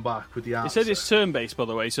come back with the answer. It said it's turn-based, by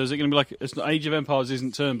the way, so is it going to be like... Age of Empires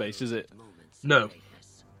isn't turn-based, is it? No.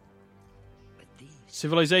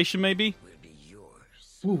 Civilization, maybe?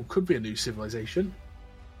 Ooh, could be a new civilization.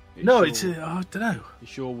 It's no, your- it's... I don't know.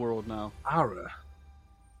 It's your world now. Ara.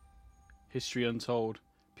 History Untold.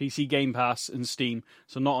 PC Game Pass and Steam.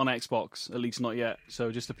 So not on Xbox, at least not yet.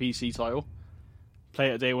 So just a PC title.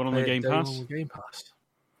 Play it day one on the Game Pass. On the Game Pass.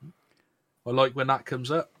 I like when that comes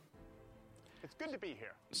up. It's good to be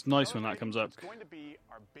here. It's nice when that comes up. It's going to be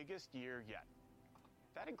our biggest year yet.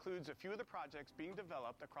 That includes a few of the projects being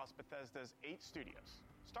developed across Bethesda's 8 studios,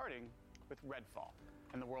 starting with Redfall,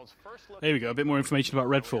 and the world's first look. There we go. A bit more information about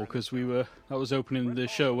Redfall, because that was opening the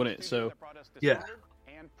show, wasn't it? So yeah.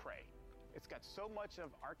 And Prey. It's got so much of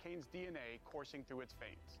Arcane's DNA coursing through its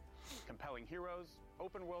veins. Compelling heroes,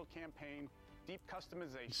 open world campaign, deep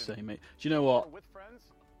customization. Say, mate. Do you know what? With friends,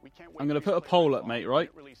 we can't wait I'm going to for you put a play poll up, Redfall mate, when right?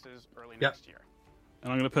 it releases early Yep. next year.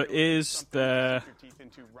 And I'm going to put, is there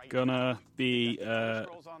gonna be a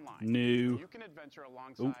new You can adventure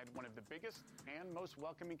alongside one of the biggest and most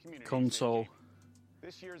welcoming communities. console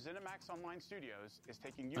This year's ZeniMax Online Studios is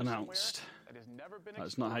taking you announced? somewhere that has never been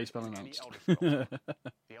That's not how you spell explored in any announced. Elder Scrolls.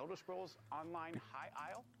 The Elder Scrolls Online High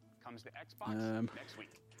Isle comes to Xbox next week.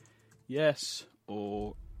 Yes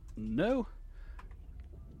or no?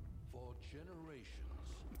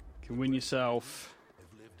 You can win yourself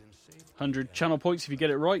 100 channel points if you get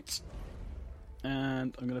it right.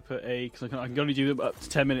 And I'm going to put because I can only do up to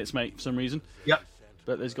 10 minutes, mate, for some reason. Yep.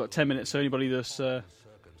 But there's got 10 minutes, so anybody that's... if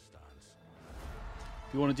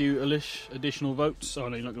you want to do additional votes... Oh,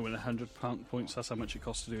 no, you're not going to win 100 points. That's how much it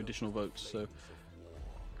costs to do additional votes. So if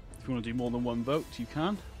you want to do more than one vote, you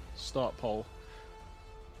can. Start poll.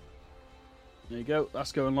 There you go.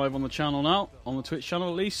 That's going live on the channel now, on the Twitch channel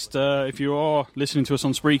at least. If you are listening to us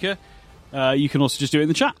on Spreaker, you can also just do it in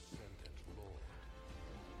the chat.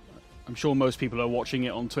 I'm sure most people are watching it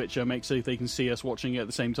on Twitch, make so they can see us watching it at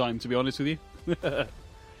the same time, to be honest with you.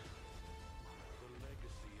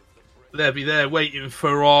 They'll be there waiting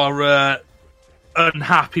for our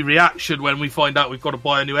unhappy reaction when we find out we've got to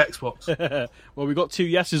buy a new Xbox. Well, we've got 2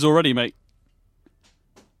 yeses already, mate.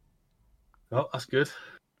 Oh, that's good.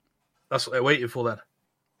 That's what they're waiting for then.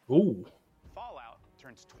 Ooh. Fallout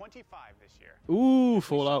turns 25 this year. Ooh,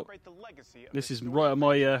 Fallout. This is right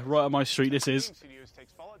on my street. This is.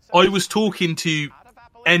 I was talking to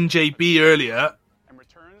NJB earlier.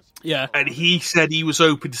 Yeah. And he said he was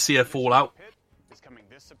open to see a Fallout.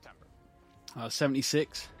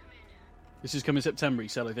 76. This is coming September, he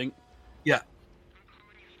said, I think. Yeah.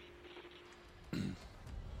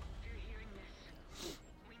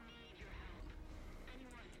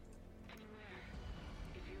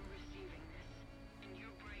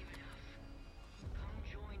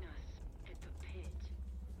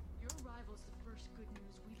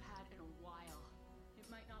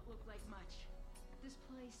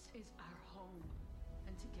 Is our home,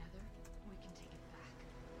 and together we can take it back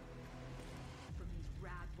from these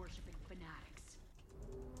rad worshipping fanatics.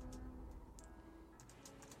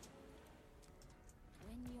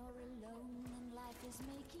 When you're alone and life is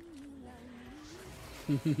making you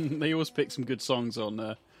lonely. They always pick some good songs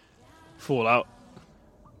on Fallout.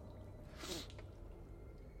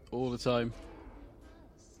 All the time.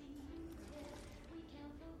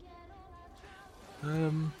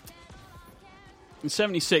 In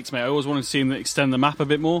 76, mate, I always wanted to see them extend the map a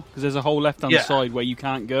bit more, because there's a whole left-hand side where you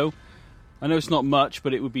can't go. I know it's not much,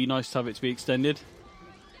 but it would be nice to have it to be extended.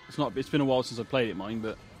 It's been a while since I played it, mine,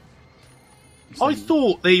 but... I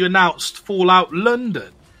thought they announced Fallout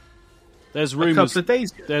London There's rumours. a couple of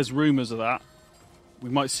days ago. There's rumours of that. We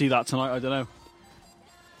might see that tonight, I don't know.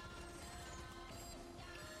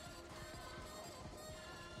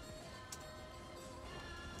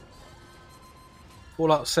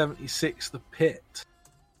 Fallout 76, The Pit.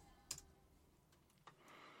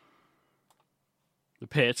 The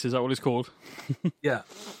Pit, is that what it's called? Yeah.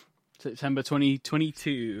 September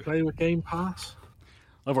 2022. Play with Game Pass?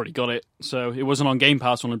 I've already got it, so it wasn't on Game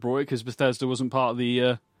Pass when I brought it, because Bethesda wasn't part of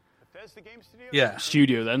the Bethesda Game Studios? Yeah.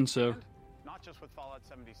 studio then, so... Not just with Fallout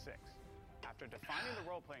 76. After defining the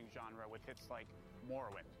role-playing genre with hits like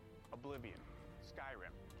Morrowind, Oblivion, Skyrim...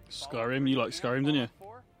 Skyrim, you like Skyrim, didn't you?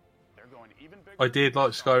 They're going even bigger. I did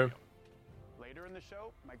like Skyrim. Later in the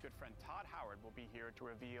show, my good friend Todd Howard will be here to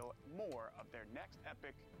reveal more of their next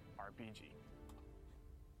epic RPG.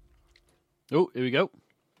 Oh, here we go.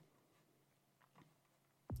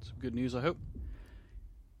 Some good news, I hope.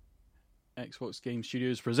 Xbox Game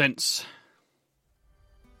Studios presents.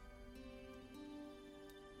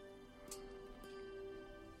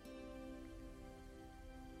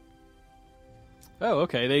 Oh,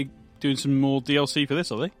 okay. They doing some more DLC for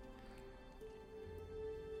this, are they?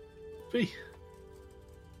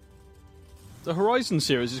 The Horizon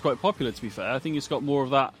series is quite popular, to be fair. I think it's got more of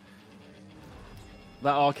that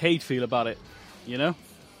arcade feel about it, you know?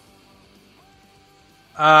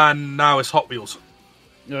 And now it's Hot Wheels.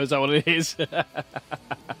 No, is that what it is?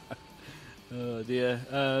 Oh, dear.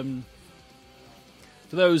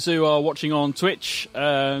 For those who are watching on Twitch,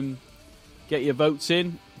 get your votes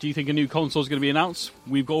in. Do you think a new console is going to be announced?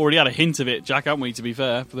 We've already had a hint of it, Jack, haven't we, to be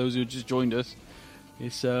fair, for those who just joined us.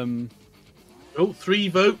 It's 3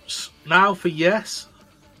 votes now for yes.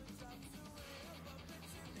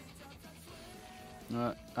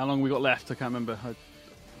 How long have we got left? I can't remember.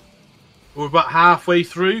 We're about halfway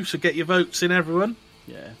through, so get your votes in, everyone.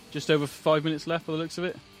 Yeah, just over 5 minutes left by the looks of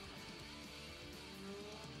it.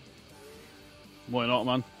 Why not,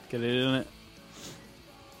 man? Get it in it.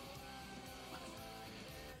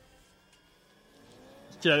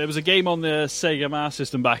 Yeah, there was a game on the Sega Master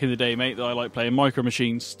System back in the day, mate, that I like playing. Micro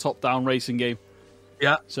Machines, top-down racing game.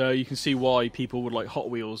 Yeah. So you can see why people would like Hot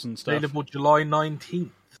Wheels and stuff. Available July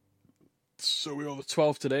 19th. So we're on the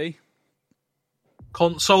 12th today.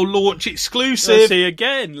 Console launch exclusive. Let's see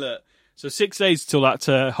again, look. So 6 days till that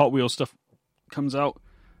Hot Wheels stuff comes out.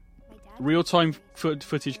 Real-time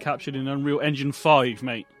footage captured in Unreal Engine 5,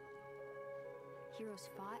 mate.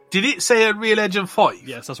 Did it say Unreal Engine 5?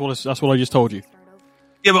 Yes, that's what I just told you.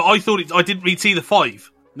 Yeah, but I thought I didn't read see the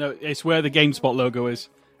 5. No, it's where the GameSpot logo is.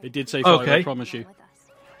 It did say 5, okay. I promise you.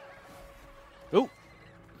 Oh.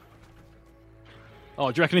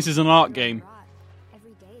 Oh, do you reckon this is an art game?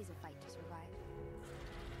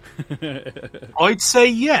 I'd say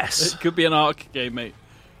yes. It could be an arc game, mate.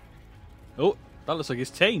 Oh, that looks like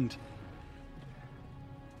it's tamed.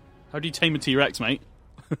 How do you tame a T-Rex, mate?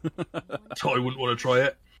 I wouldn't want to try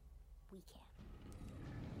it.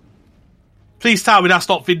 Please tell me that's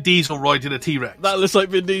not Vin Diesel riding a T-Rex. That looks like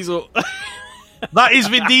Vin Diesel. That is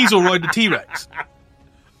Vin Diesel riding a T-Rex.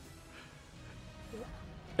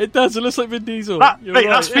 It does. It looks like Vin Diesel. Mate, right.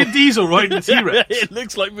 that's Vin Diesel riding a T-Rex. It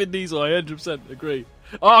looks like Vin Diesel. I 100% agree.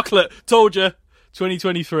 Arklet, told you.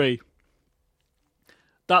 2023.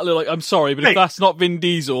 That look like. I'm sorry, but if that's not Vin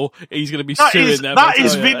Diesel, he's going to be suing them. That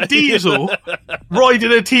is Vin Diesel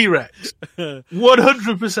riding a T-Rex.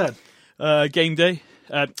 100%. Game day.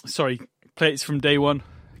 Play it from day one.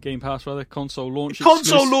 Game Pass, rather. Console launch.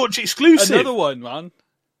 Launch exclusive. Another one, man.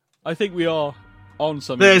 I think we are on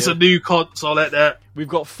something. There's here. a new console out there. We've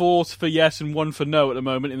got 4 for yes and 1 for no at the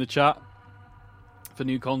moment in the chat for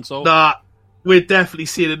new console. Nah, we're definitely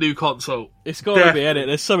seeing a new console. It's got to be, innit?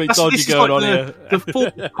 There's something dodgy going on here. The full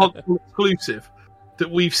console exclusive that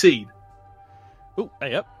we've seen. Oh,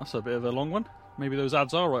 hey, yep. That's a bit of a long one. Maybe those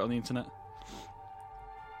ads are right on the internet.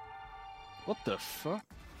 What the fuck?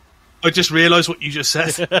 I just realised what you just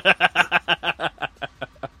said.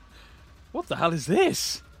 What the hell is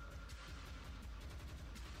this?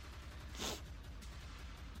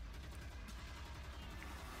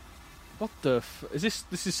 What the is this?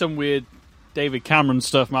 This is some weird David Cameron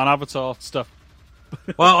stuff, man. Avatar stuff.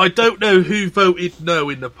 Well, I don't know who voted no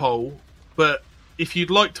in the poll, but if you'd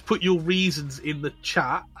like to put your reasons in the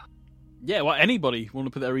chat. Yeah, well, anybody want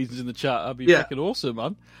to put their reasons in the chat? That'd be fucking awesome,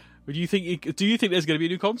 man. Do you think there's going to be a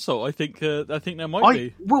new console? I think there might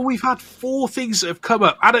be. Well, we've had 4 things that have come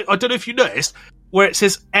up. I don't know if you noticed. where it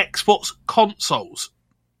says Xbox consoles.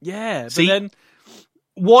 Yeah, but See, then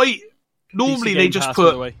why? Normally they just Pass,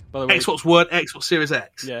 put by the way. Xbox One, Xbox Series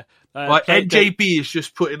X. Yeah. Right, NJB has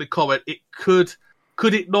just put in a comment. It could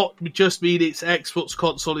it not just mean it's Xbox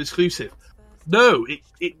console exclusive? No,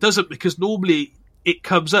 it doesn't, because normally it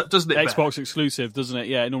comes up, doesn't it? Xbox exclusive, doesn't it?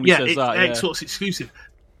 Yeah, it normally says that. Yeah. Xbox exclusive.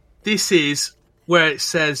 This is where it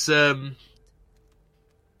says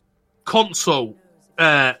console.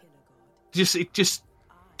 I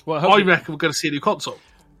reckon we're going to see a new console.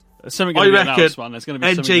 There's something going to be announced, man. There's going to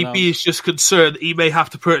be NJB is just concerned that he may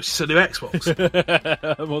have to purchase a new Xbox.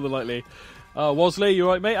 More than likely. Wosley, you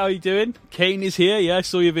alright, mate? How you doing? Kane is here. Yeah, I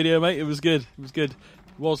saw your video, mate. It was good.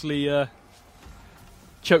 Wosley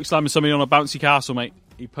choke slamming somebody on a bouncy castle, mate.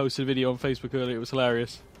 He posted a video on Facebook earlier. It was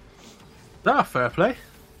hilarious. Fair play.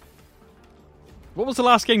 What was the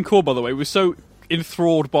last game called, by the way? We were so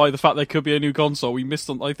enthralled by the fact there could be a new console.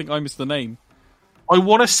 I think I missed the name. I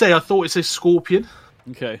want to say I thought it says Scorpion.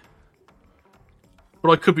 Okay.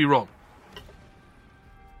 But I could be wrong.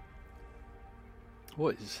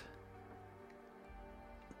 What is?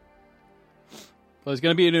 Well, there's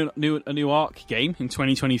going to be a new Ark game in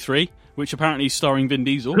 2023, which apparently is starring Vin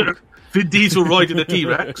Diesel. Vin Diesel riding a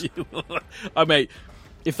T-Rex. Mate,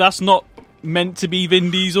 if that's not meant to be Vin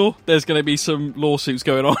Diesel, there's going to be some lawsuits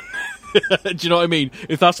going on. Do you know what I mean?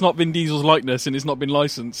 If that's not Vin Diesel's likeness and it's not been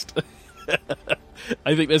licensed,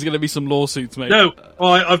 I think there's going to be some lawsuits, mate. No,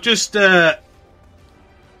 I've just... This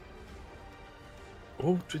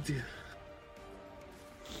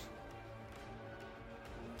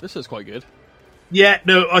is quite good. Yeah,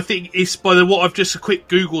 no, I think it's what I've just a quick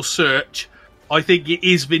Google search. I think it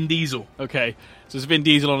is Vin Diesel. Okay, so it's Vin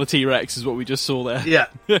Diesel on a T-Rex is what we just saw there. Yeah.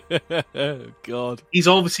 Oh, God. He's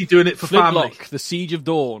obviously doing it for family. Flintlock, The Siege of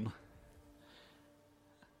Dawn.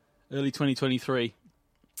 Early 2023.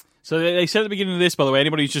 So they said at the beginning of this, by the way,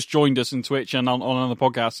 anybody who's just joined us on Twitch and on the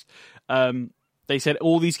podcast, they said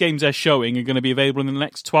all these games they're showing are going to be available in the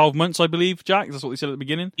next 12 months, I believe, Jack. That's what they said at the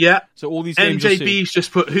beginning. Yeah. So all these games NJB's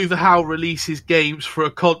just put, who the hell releases games for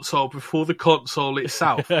a console before the console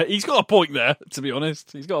itself? He's got a point there, to be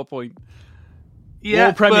honest. He's got a point. Yeah,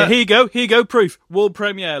 World Premiere. Here you go, proof. World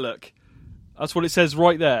Premiere, look. That's what it says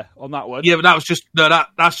right there on that one. Yeah, but that was just... No,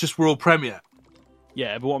 that's just World Premiere.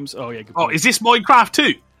 Yeah, but what I'm... Oh, yeah, good point. Oh, is this Minecraft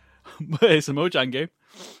too? It's a Mojang game.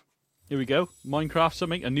 Here we go. Minecraft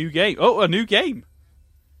something. A new game. Oh, a new game.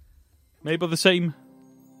 Made by the same...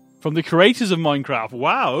 From the creators of Minecraft.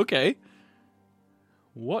 Wow, okay.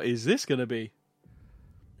 What is this going to be?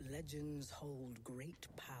 Legends hold great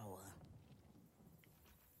power.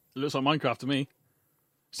 It looks like Minecraft to me.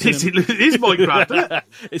 It is Minecraft, isn't it?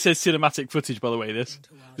 It says cinematic footage, by the way, this.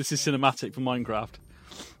 This is cinematic for Minecraft.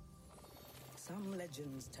 Some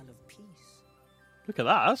legends tell of peace. Look at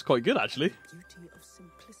that. That's quite good, actually.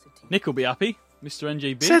 Nick will be happy. Mr.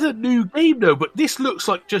 NJB. It said a new game, though, but this looks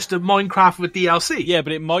like just a Minecraft with DLC. Yeah,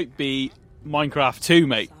 but it might be Minecraft 2,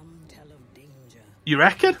 mate. You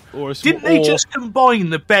reckon? Didn't they just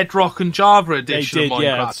combine the Bedrock and Java edition they did, of Minecraft?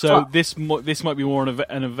 Yeah. So this might be more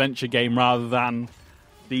an adventure game rather than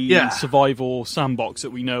the survival sandbox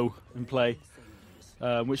that we know and play,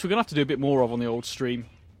 which we're going to have to do a bit more of on the old stream.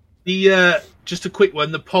 Just a quick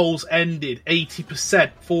one, the polls ended.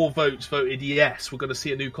 80%, 4 votes voted yes, we're going to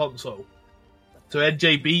see a new console. So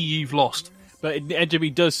NJB, you've lost. But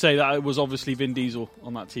NJB does say that it was obviously Vin Diesel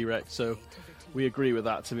on that T-Rex, so we agree with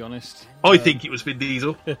that, to be honest. I think it was Vin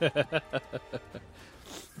Diesel.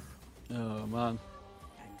 Oh, man.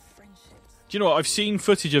 Do you know what? I've seen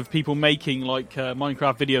footage of people making like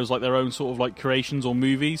Minecraft videos, like their own sort of like creations or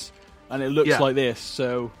movies, and it looks like this.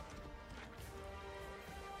 So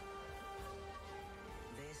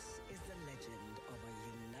This is the legend of a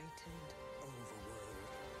united overworld.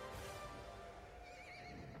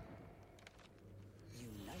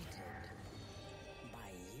 United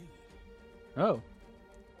by you. oh,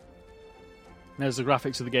 there's the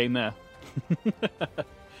graphics of the game there.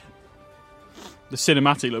 The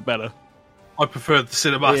cinematic looked better. I prefer the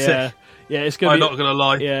cinematic. Yeah, it's gonna. I'm not gonna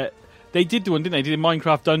lie. Yeah, they did one, didn't they? They did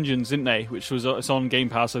Minecraft Dungeons, didn't they? Which was it's on Game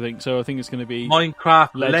Pass, I think. So I think it's going to be Minecraft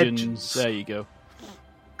Legends. There you go.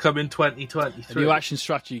 Coming 2023. A new action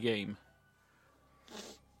strategy game.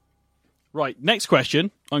 Right, next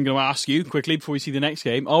question. I'm going to ask you quickly before we see the next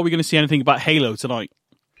game. Are we going to see anything about Halo tonight?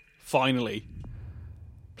 Finally,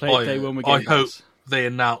 play it day when we get. I hope they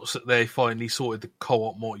announce that they finally sorted the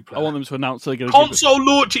co-op multiplayer. I want them to announce they're going to console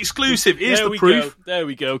launch exclusive. Here's the proof. There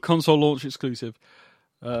we go. Console launch exclusive.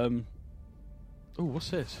 Oh, what's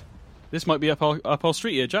this? This might be up our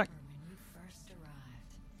street here, Jack.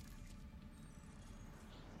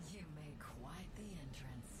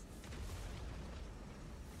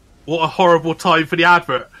 What a horrible time for the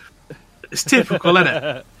advert. It's typical, isn't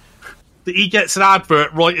it? That he gets an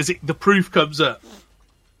advert right as the proof comes up.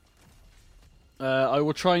 I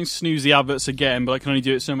will try and snooze the adverts again, but I can only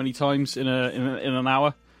do it so many times in an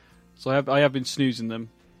hour. So I have been snoozing them.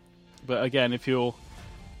 But again, I'm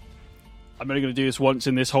only going to do this once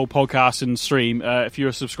in this whole podcast and stream. If you're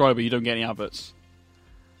a subscriber, you don't get any adverts.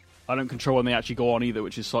 I don't control when they actually go on either,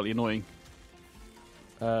 which is slightly annoying.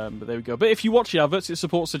 But there we go. But if you watch the adverts, it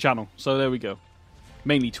supports the channel. So there we go.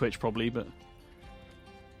 Mainly Twitch, probably, but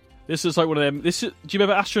this is like one of them. Do you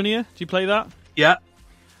remember Astroneer? Do you play that? Yeah.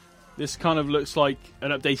 This kind of looks like an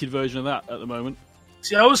updated version of that at the moment.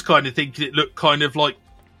 See, I was kind of thinking it looked kind of like,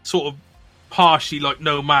 sort of partially like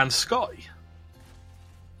No Man's Sky.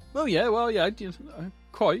 Well, yeah,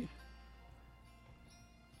 quite.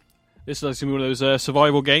 This is going to be one of those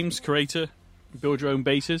survival games, creator, build your own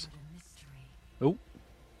bases. Oh.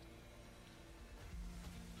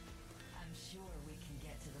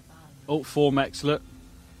 Oh, form excellent.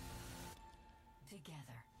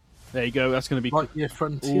 There you go. That's going to be like your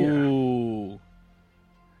frontier. Ooh.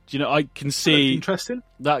 Do you know? I can see interesting.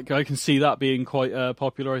 That I can see that being quite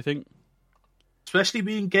popular. I think, especially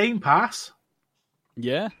being Game Pass.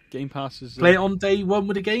 Yeah, Game Pass is play it on day one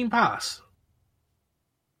with a Game Pass.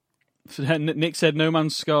 Nick said, "No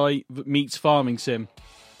Man's Sky meets Farming Sim."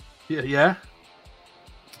 Yeah.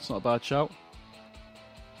 It's not a bad shout.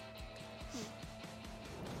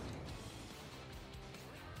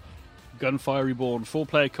 Gunfire Reborn,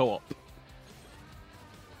 4-player co-op.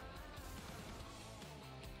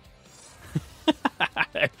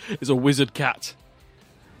 It's a wizard cat.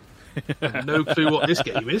 I have no clue what this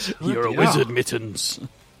game is. You're a wizard, Mittens.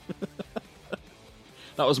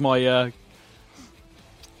 That was my...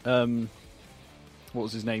 what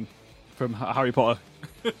was his name? From Harry Potter.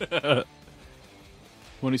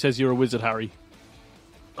 When he says you're a wizard, Harry.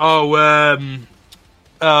 Oh,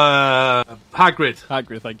 Hagrid.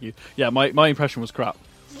 Hagrid, thank you. Yeah, my impression was crap.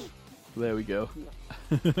 There we go.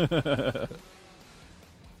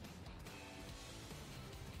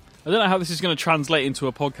 I don't know how this is going to translate into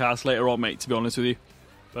a podcast later on, mate, to be honest with you.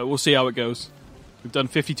 But we'll see how it goes. We've done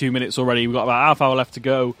 52 minutes already. We've got about half hour left to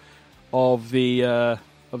go of the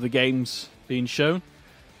games being shown.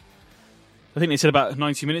 I think they said about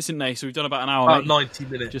 90 minutes, didn't they? So we've done about an hour, about mate. 90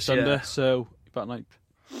 minutes, just under. So about 90.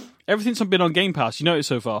 Everything's been on Game Pass. You notice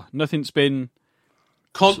so far. Nothing's been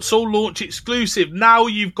console launch exclusive. Now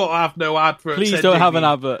you've got to have no adverts. Please don't have an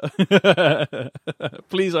advert.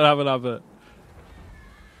 Please don't have an advert.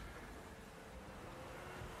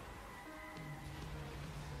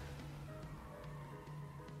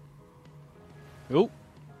 Oh.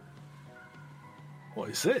 What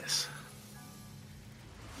is this?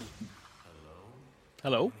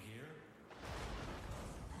 Hello.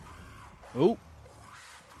 Oh.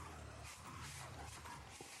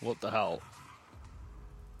 What the hell?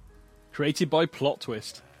 Created by Plot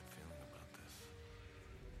Twist.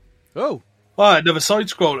 Oh. Ah, another side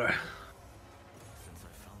scroller.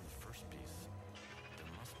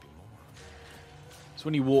 It's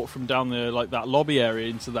when you walk from down the that lobby area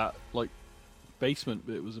into that basement,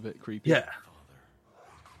 but it was a bit creepy. Yeah.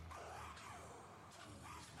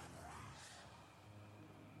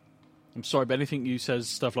 I'm sorry, but anything you says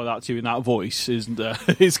stuff like that to you in that voice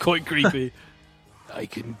is quite creepy. I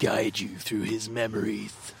can guide you through his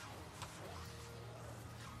memories.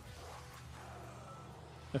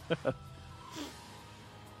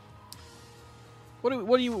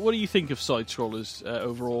 What do you think of side scrollers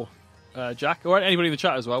overall, Jack? Or anybody in the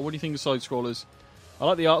chat as well? What do you think of side scrollers? I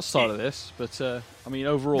like the art style of this, but I mean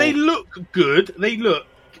overall, they look good.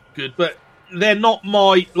 But they're not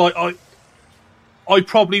my I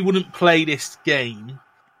probably wouldn't play this game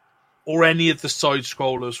or any of the side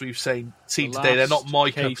scrollers we've seen today. They're not my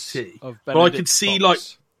cup of tea. But I can see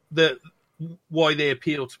why they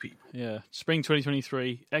appeal to people. Yeah, spring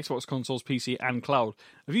 2023, Xbox consoles, PC, and cloud.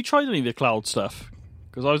 Have you tried any of the cloud stuff?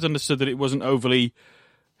 Because I was understood that it wasn't overly.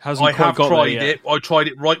 I have tried it. I tried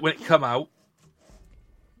it right when it came out.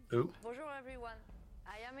 Bonjour everyone.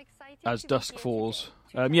 I am excited as dusk falls.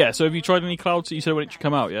 Yeah. So have you tried any clouds that you said when it should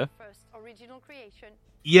come out? Yeah.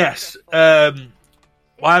 Yes. I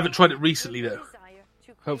haven't tried it recently though.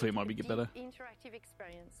 Hopefully it might be better. Interactive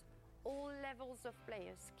experience all levels of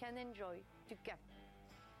players can enjoy together.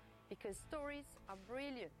 Because stories are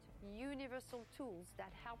brilliant, universal tools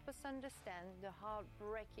that help us understand the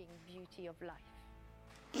heartbreaking beauty of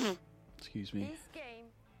life. Excuse me. This game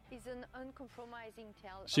is an uncompromising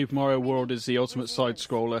tale. Super Mario World is the ultimate side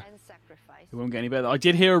scroller. It won't get any better. I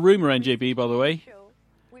did hear a rumor, NJB, by the way,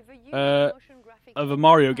 of a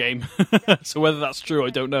Mario game. So whether that's true, I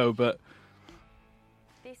don't know. But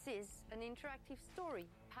this is interactive story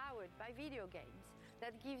powered by video games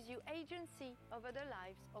that gives you agency over the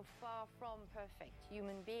lives of far from perfect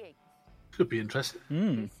human beings. Could be interesting.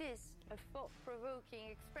 This is a thought-provoking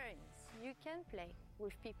experience you can play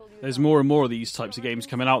with people you There's love. more and more of these types of games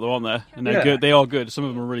coming out, though, aren't there? And they're Yeah. good. They are good. Some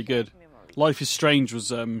of them are really good. Life is Strange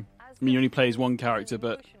was, I mean, you only play as one character,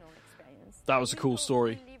 but that was a cool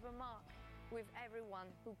story. Leave a mark with everyone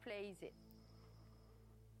who plays it.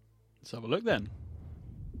 Let's have a look then.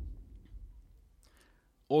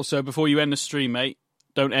 Also, before you end the stream, mate,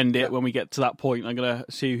 don't end it when we get to that point. I'm going to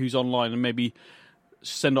see who's online and maybe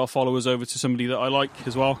send our followers over to somebody that I like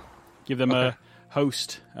as well. Give them a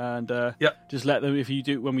host and just let them, if you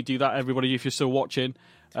do, when we do that, everybody, if you're still watching,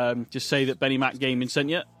 just say that Benny Mac Gaming sent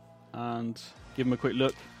you and give them a quick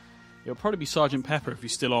look. It'll probably be Sergeant Pepper if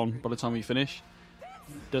he's still on by the time we finish.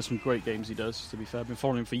 Does some great games, he does, to be fair. I've been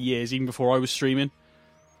following him for years, even before I was streaming.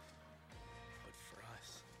 But for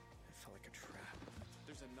us, it felt like a trap.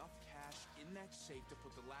 There's enough cash in that safe to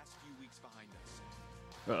put the last few weeks behind us.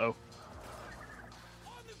 Uh-oh.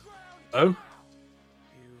 Oh?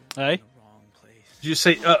 Hey? Did you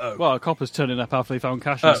say uh-oh? Well, a copper's turning up after they found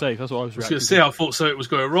cash in the safe. That's what I was I was reacting going to say, I thought so it was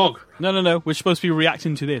going wrong. No. We're supposed to be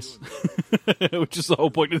reacting to this. Which is the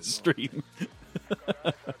whole point of the stream.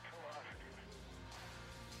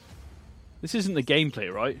 This isn't the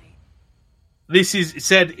gameplay, right? This is, it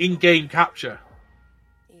said, in-game capture.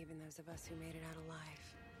 Even those of us who made it out alive.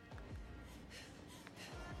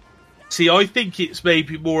 See, I think it's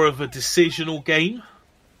maybe more of a decisional game.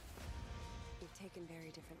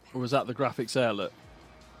 Or was that the graphics there, look?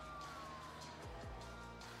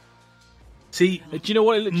 See, do you know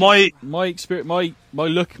what? My experience, my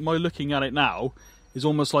looking at it now is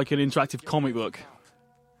almost like an interactive comic book.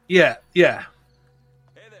 Yeah. Hey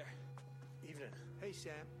there. Evening. Hey,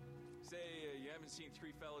 Sam. Say, you haven't seen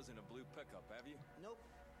three fellas in a blue pickup, have you? Nope.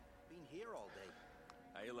 Been here all day.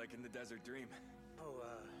 How you liking the desert dream? Oh,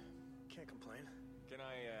 can't complain. Can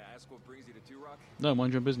I ask what brings you to Two Rock? No,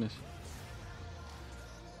 mind your own business.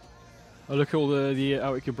 Oh, look at all the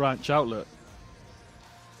how it could branch out, look.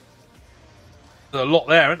 There's a lot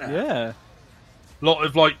there, isn't there? Yeah. A lot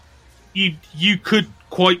of, like, you could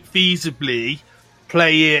quite feasibly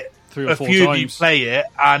play it, 3 or 4 few times. of you play it,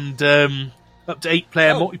 and up to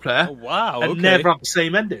 8-player multiplayer. Oh, wow, and okay. never have the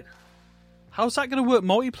same ending. How's that going to work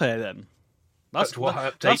multiplayer then? Up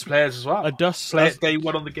to 8 players as well. Play it day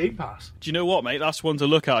one on the Game Pass. Do you know what, mate? That's one to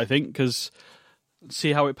look at, I think, because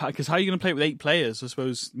see how it... Because how are you going to play it with 8 players? I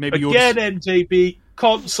suppose maybe you're... Again, MJB,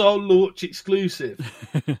 console launch exclusive.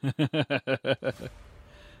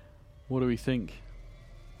 What do we think?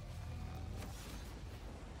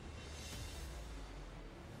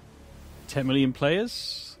 $10 million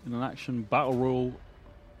players in an action battle royal.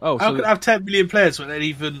 Oh, How so could I have 10 million players when they're not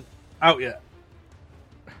even out yet?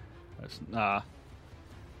 Nah.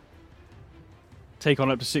 Take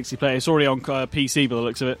on up to 60 players. It's already on PC by the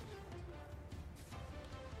looks of it.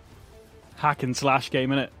 Hack and slash game,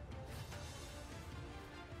 innit?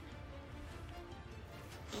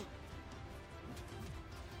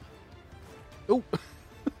 Oh.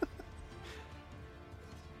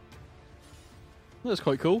 That's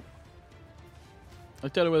quite cool. I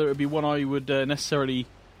don't know whether it would be one I would necessarily.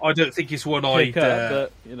 I don't think it's one I'd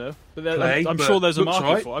but you know, play, I'm but sure there's a looks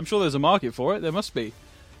market right. for. I'm sure there's a market for it. There must be.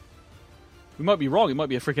 We might be wrong. It might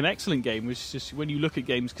be a freaking excellent game. Which is just when you look at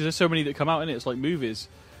games, because there's so many that come out in it. It's like movies.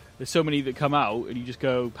 There's so many that come out, and you just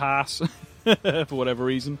go pass for whatever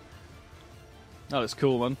reason. Oh, that's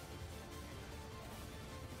cool, man.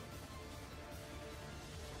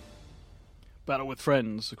 Battle with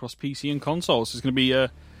friends across PC and consoles. There's going to be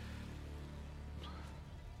a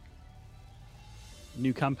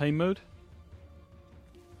new campaign mode.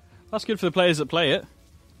 That's good for the players that play it.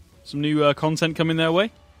 Some new content coming their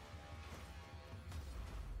way.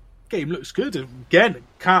 Game looks good. Again,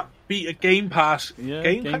 can't beat a Game Pass. Yeah,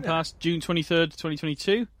 Game Pass, June 23rd,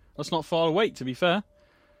 2022. That's not far away, to be fair.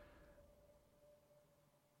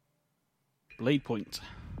 Blade Point.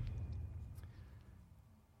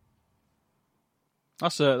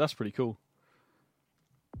 That's pretty cool.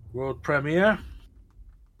 World premiere.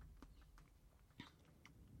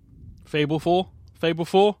 Fable 4? Fable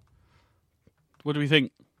 4? What do we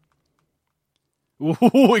think?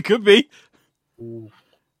 Ooh, it could be. Ooh.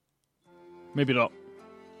 Maybe not.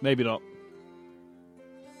 Maybe not.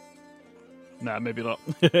 Nah, maybe not.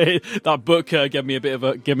 That book gave me a bit of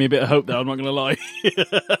hope there. I'm not gonna lie.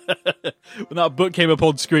 When that book came up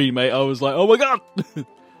on screen, mate, I was like, "Oh my god!"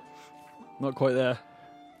 Not quite there.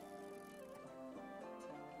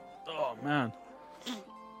 Oh man.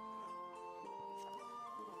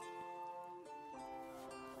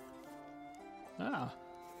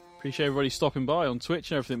 Appreciate everybody stopping by on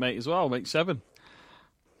Twitch and everything, mate, as well. Mate 7.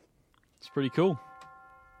 It's pretty cool.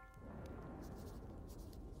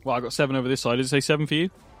 Well, I got 7 over this side. Did it say 7 for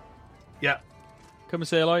you? Yeah. Come and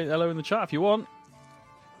say hello in the chat if you want.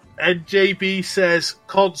 And JB says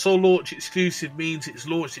console launch exclusive means it's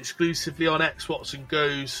launched exclusively on Xbox and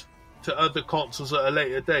goes to other consoles at a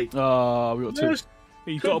later date. Oh, we got 2. Yes,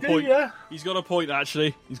 He's got a could point. do, yeah. He's got a point,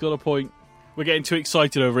 actually. He's got a point. We're getting too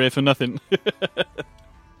excited over here for nothing.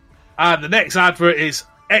 And the next advert is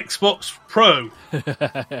Xbox Pro.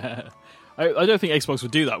 I don't think Xbox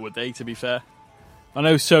would do that, would they, to be fair? I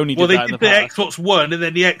know Sony did Well, they that in did the the past. Xbox One and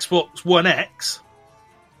then the Xbox One X.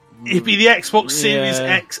 It'd be the Xbox Series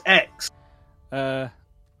XX. How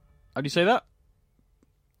do you say that?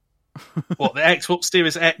 What, the Xbox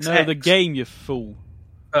Series XX? No, the game, you fool.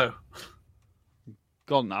 Oh.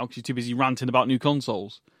 Gone now, because you're too busy ranting about new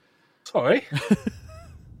consoles. Sorry.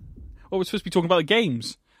 Well, we're supposed to be talking about the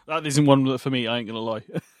games. That isn't one for me, I ain't going to lie.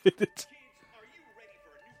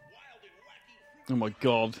 Oh my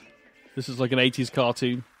god. This is like an 80s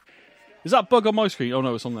cartoon. Is that bug on my screen? Oh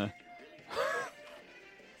no, it's on there.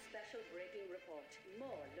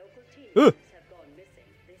 I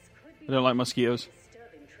don't like mosquitoes.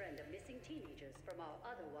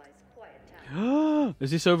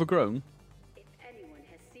 Is this overgrown?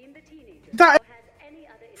 That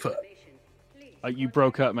You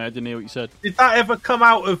broke up, mate. I didn't hear what you said. Did that ever come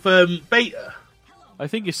out of beta? I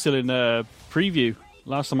think it's still in preview.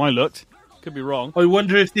 Last time I looked. Could be wrong. I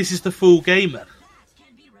wonder if this is the full game then.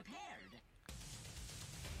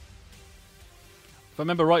 If I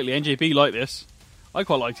remember rightly, NJB liked this. I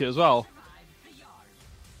quite liked it as well.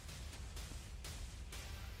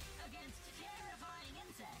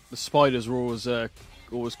 The spiders were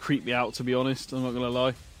always creep me out, to be honest. I'm not going to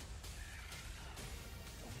lie.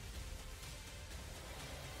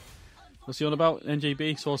 What's he on about,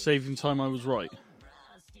 NJB? So I'll save him time I was right.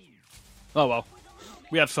 Oh well.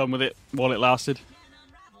 We had fun with it while it lasted.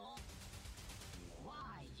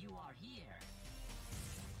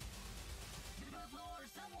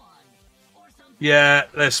 Yeah,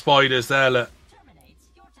 there's spiders there, look.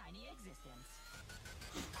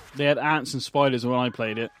 They had ants and spiders when I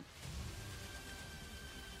played it.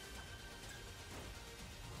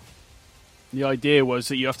 The idea was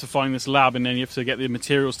that you have to find this lab and then you have to get the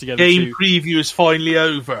materials together. Game preview is finally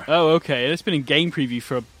over. Oh, okay. It's been in game preview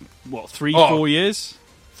for, what, 4 years?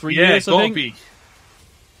 3 years, I think? Be.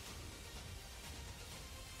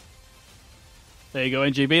 There you go,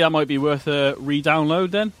 NGB. That might be worth a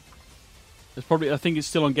re-download then. It's probably. I think it's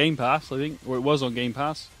still on Game Pass, I think. Or it was on Game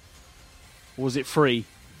Pass. Or was it free?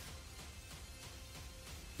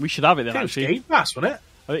 We should have it then, actually. Game Pass, wasn't it?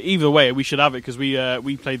 Either way, we should have it because we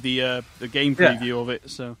played the game preview of it.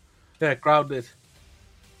 So yeah, grounded.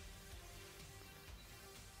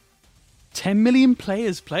 10 million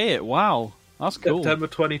players play it. Wow, that's cool. September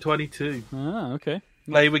 2022. Ah, okay.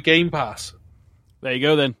 Play with Game Pass. There you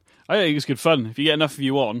go then. I think it's good fun. If you get enough of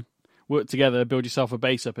you on, work together, build yourself a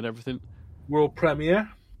base up and everything. World premiere.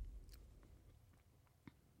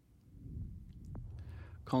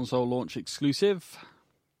 Console launch exclusive.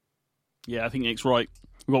 Yeah, I think Nick's right.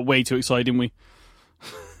 We got way too excited, didn't we?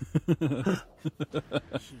 They search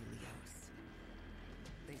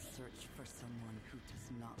for someone who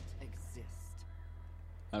does not exist.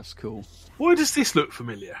 That's cool. Why does this look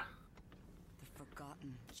familiar? The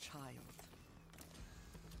forgotten child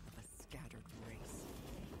of a scattered race.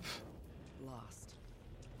 Lost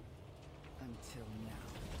until now.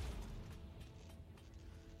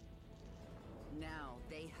 Now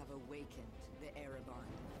they have awakened the Erebon.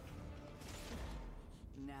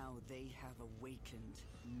 Now they have awakened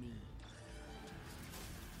me.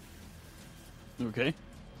 Okay.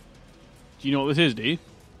 Do you know what this is, do you?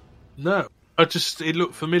 No. It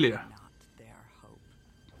looked familiar. Not their hope.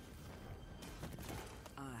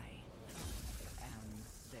 I am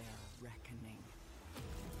their reckoning.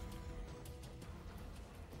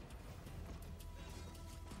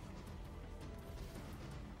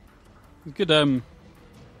 Good. I'm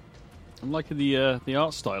liking the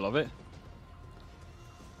art style of it.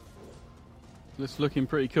 It's looking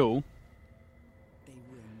pretty cool.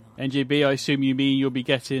 NGB, I assume you mean you'll be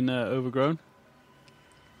getting Overgrown?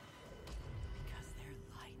 Because their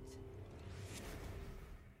light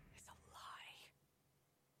is a lie.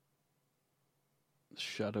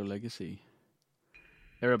 Shadow Legacy.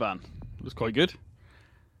 Erebon. Looks quite good.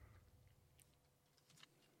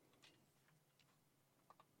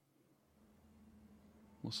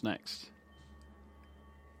 What's next?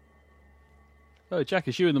 Oh, Jack,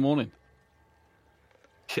 it's you in the morning.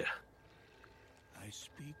 Yeah. I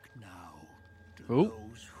speak now to Oh.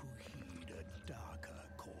 those who heed a darker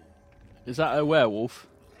call. Is that a werewolf?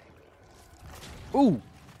 Ooh!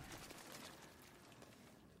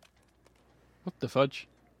 What the fudge?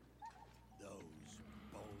 Those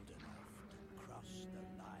bold enough to cross the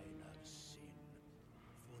line of sin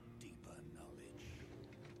for deeper knowledge,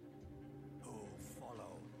 who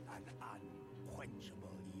follow an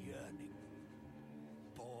unquenchable yearning,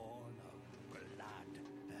 born of blood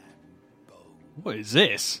and bone. What is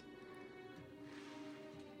this?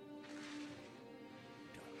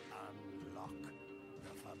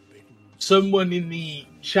 Someone in the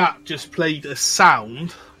chat just played a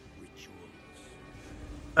sound.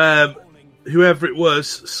 Whoever it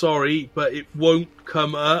was, sorry, but it won't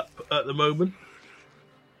come up at the moment.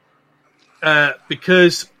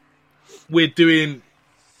 Because we're doing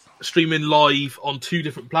streaming live on 2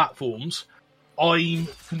 different platforms, I'm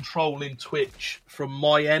controlling Twitch from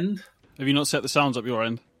my end. Have you not set the sounds up your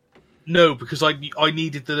end? No, because I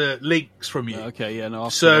needed the links from you. Okay, yeah, no.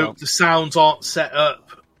 So the sounds aren't set up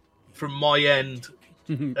from my end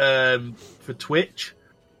for Twitch.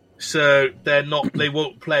 So they're not. They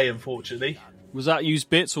won't play, unfortunately. Was that use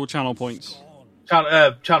bits or channel points?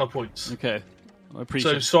 Channel points. Okay, I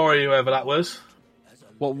appreciate. So sorry, whoever that was.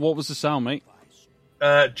 What was the sound, mate?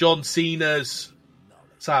 John Cena's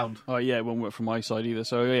sound. Oh yeah, it won't work from my side either.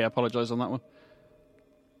 So yeah, apologise on that one.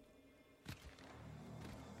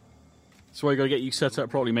 That's why I got to get you set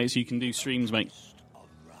up properly, mate, so you can do streams, mate.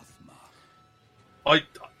 I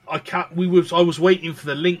can't. I was waiting for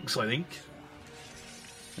the links. I think.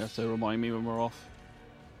 You have to remind me when we're off.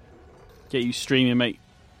 Get you streaming, mate.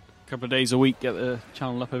 A couple of days a week, get the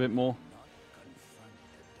channel up a bit more.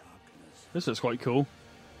 This looks quite cool.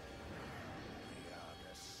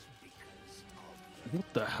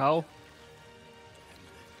 What the hell?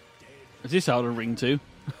 Is this Elden Ring too?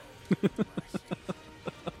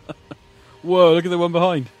 Whoa, look at the one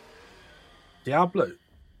behind. Diablo.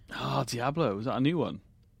 Ah, Diablo. Was that a new one?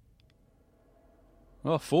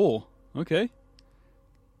 Oh, 4. Okay.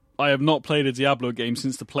 I have not played a Diablo game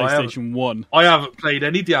since the PlayStation 1. I haven't played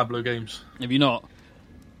any Diablo games. Have you not?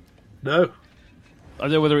 No. I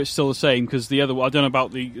don't know whether it's still the same, because the other one, I don't know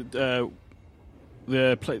about the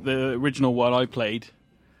original one I played.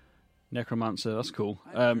 Necromancer, that's cool.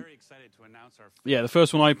 Yeah, the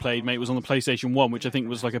first one I played, mate, was on the PlayStation 1, which I think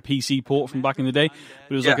was like a PC port from back in the day.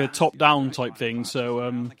 But it was like a top-down type thing, so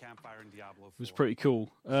it was pretty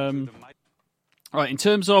cool. Right, in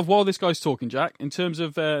terms of, while this guy's talking, Jack, in terms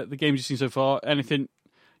of the games you've seen so far, anything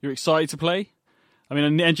you're excited to play? I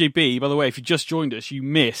mean, NJB, by the way, if you just joined us, you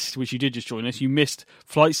missed, which you did just join us, you missed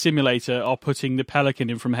Flight Simulator are putting the Pelican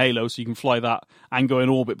in from Halo, so you can fly that and go in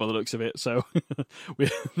orbit by the looks of it. So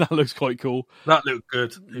that looks quite cool. That looked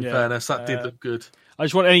good, in fairness. That did look good. I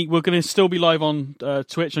just want we're going to still be live on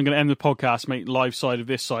Twitch. I'm going to end the podcast, mate, live side of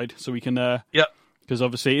this side, so we can... Yep. Because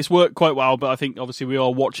obviously it's worked quite well, but I think obviously we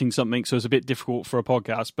are watching something, so it's a bit difficult for a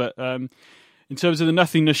podcast. But in terms of the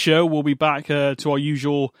Nothingness Show, we'll be back to our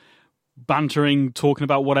usual bantering, talking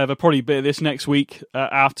about whatever, probably a bit of this next week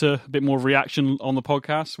after a bit more reaction on the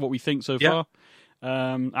podcast, what we think so far,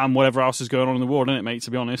 and whatever else is going on in the world, isn't it, mate,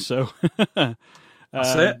 to be honest? So that's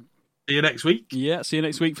it. See you next week. Yeah, see you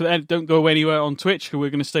next week. For the end, don't go anywhere on Twitch, because we're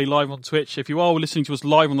going to stay live on Twitch. If you are listening to us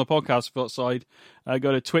live on the podcast side,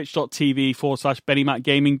 go to twitch.tv/BennyMac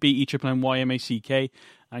Gaming, BENNYMACK,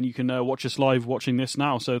 and you can watch us live watching this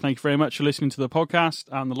now. So thank you very much for listening to the podcast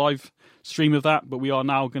and the live stream of that. But we are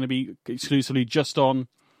now going to be exclusively just on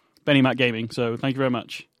Benny Mac Gaming. So thank you very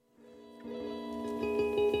much.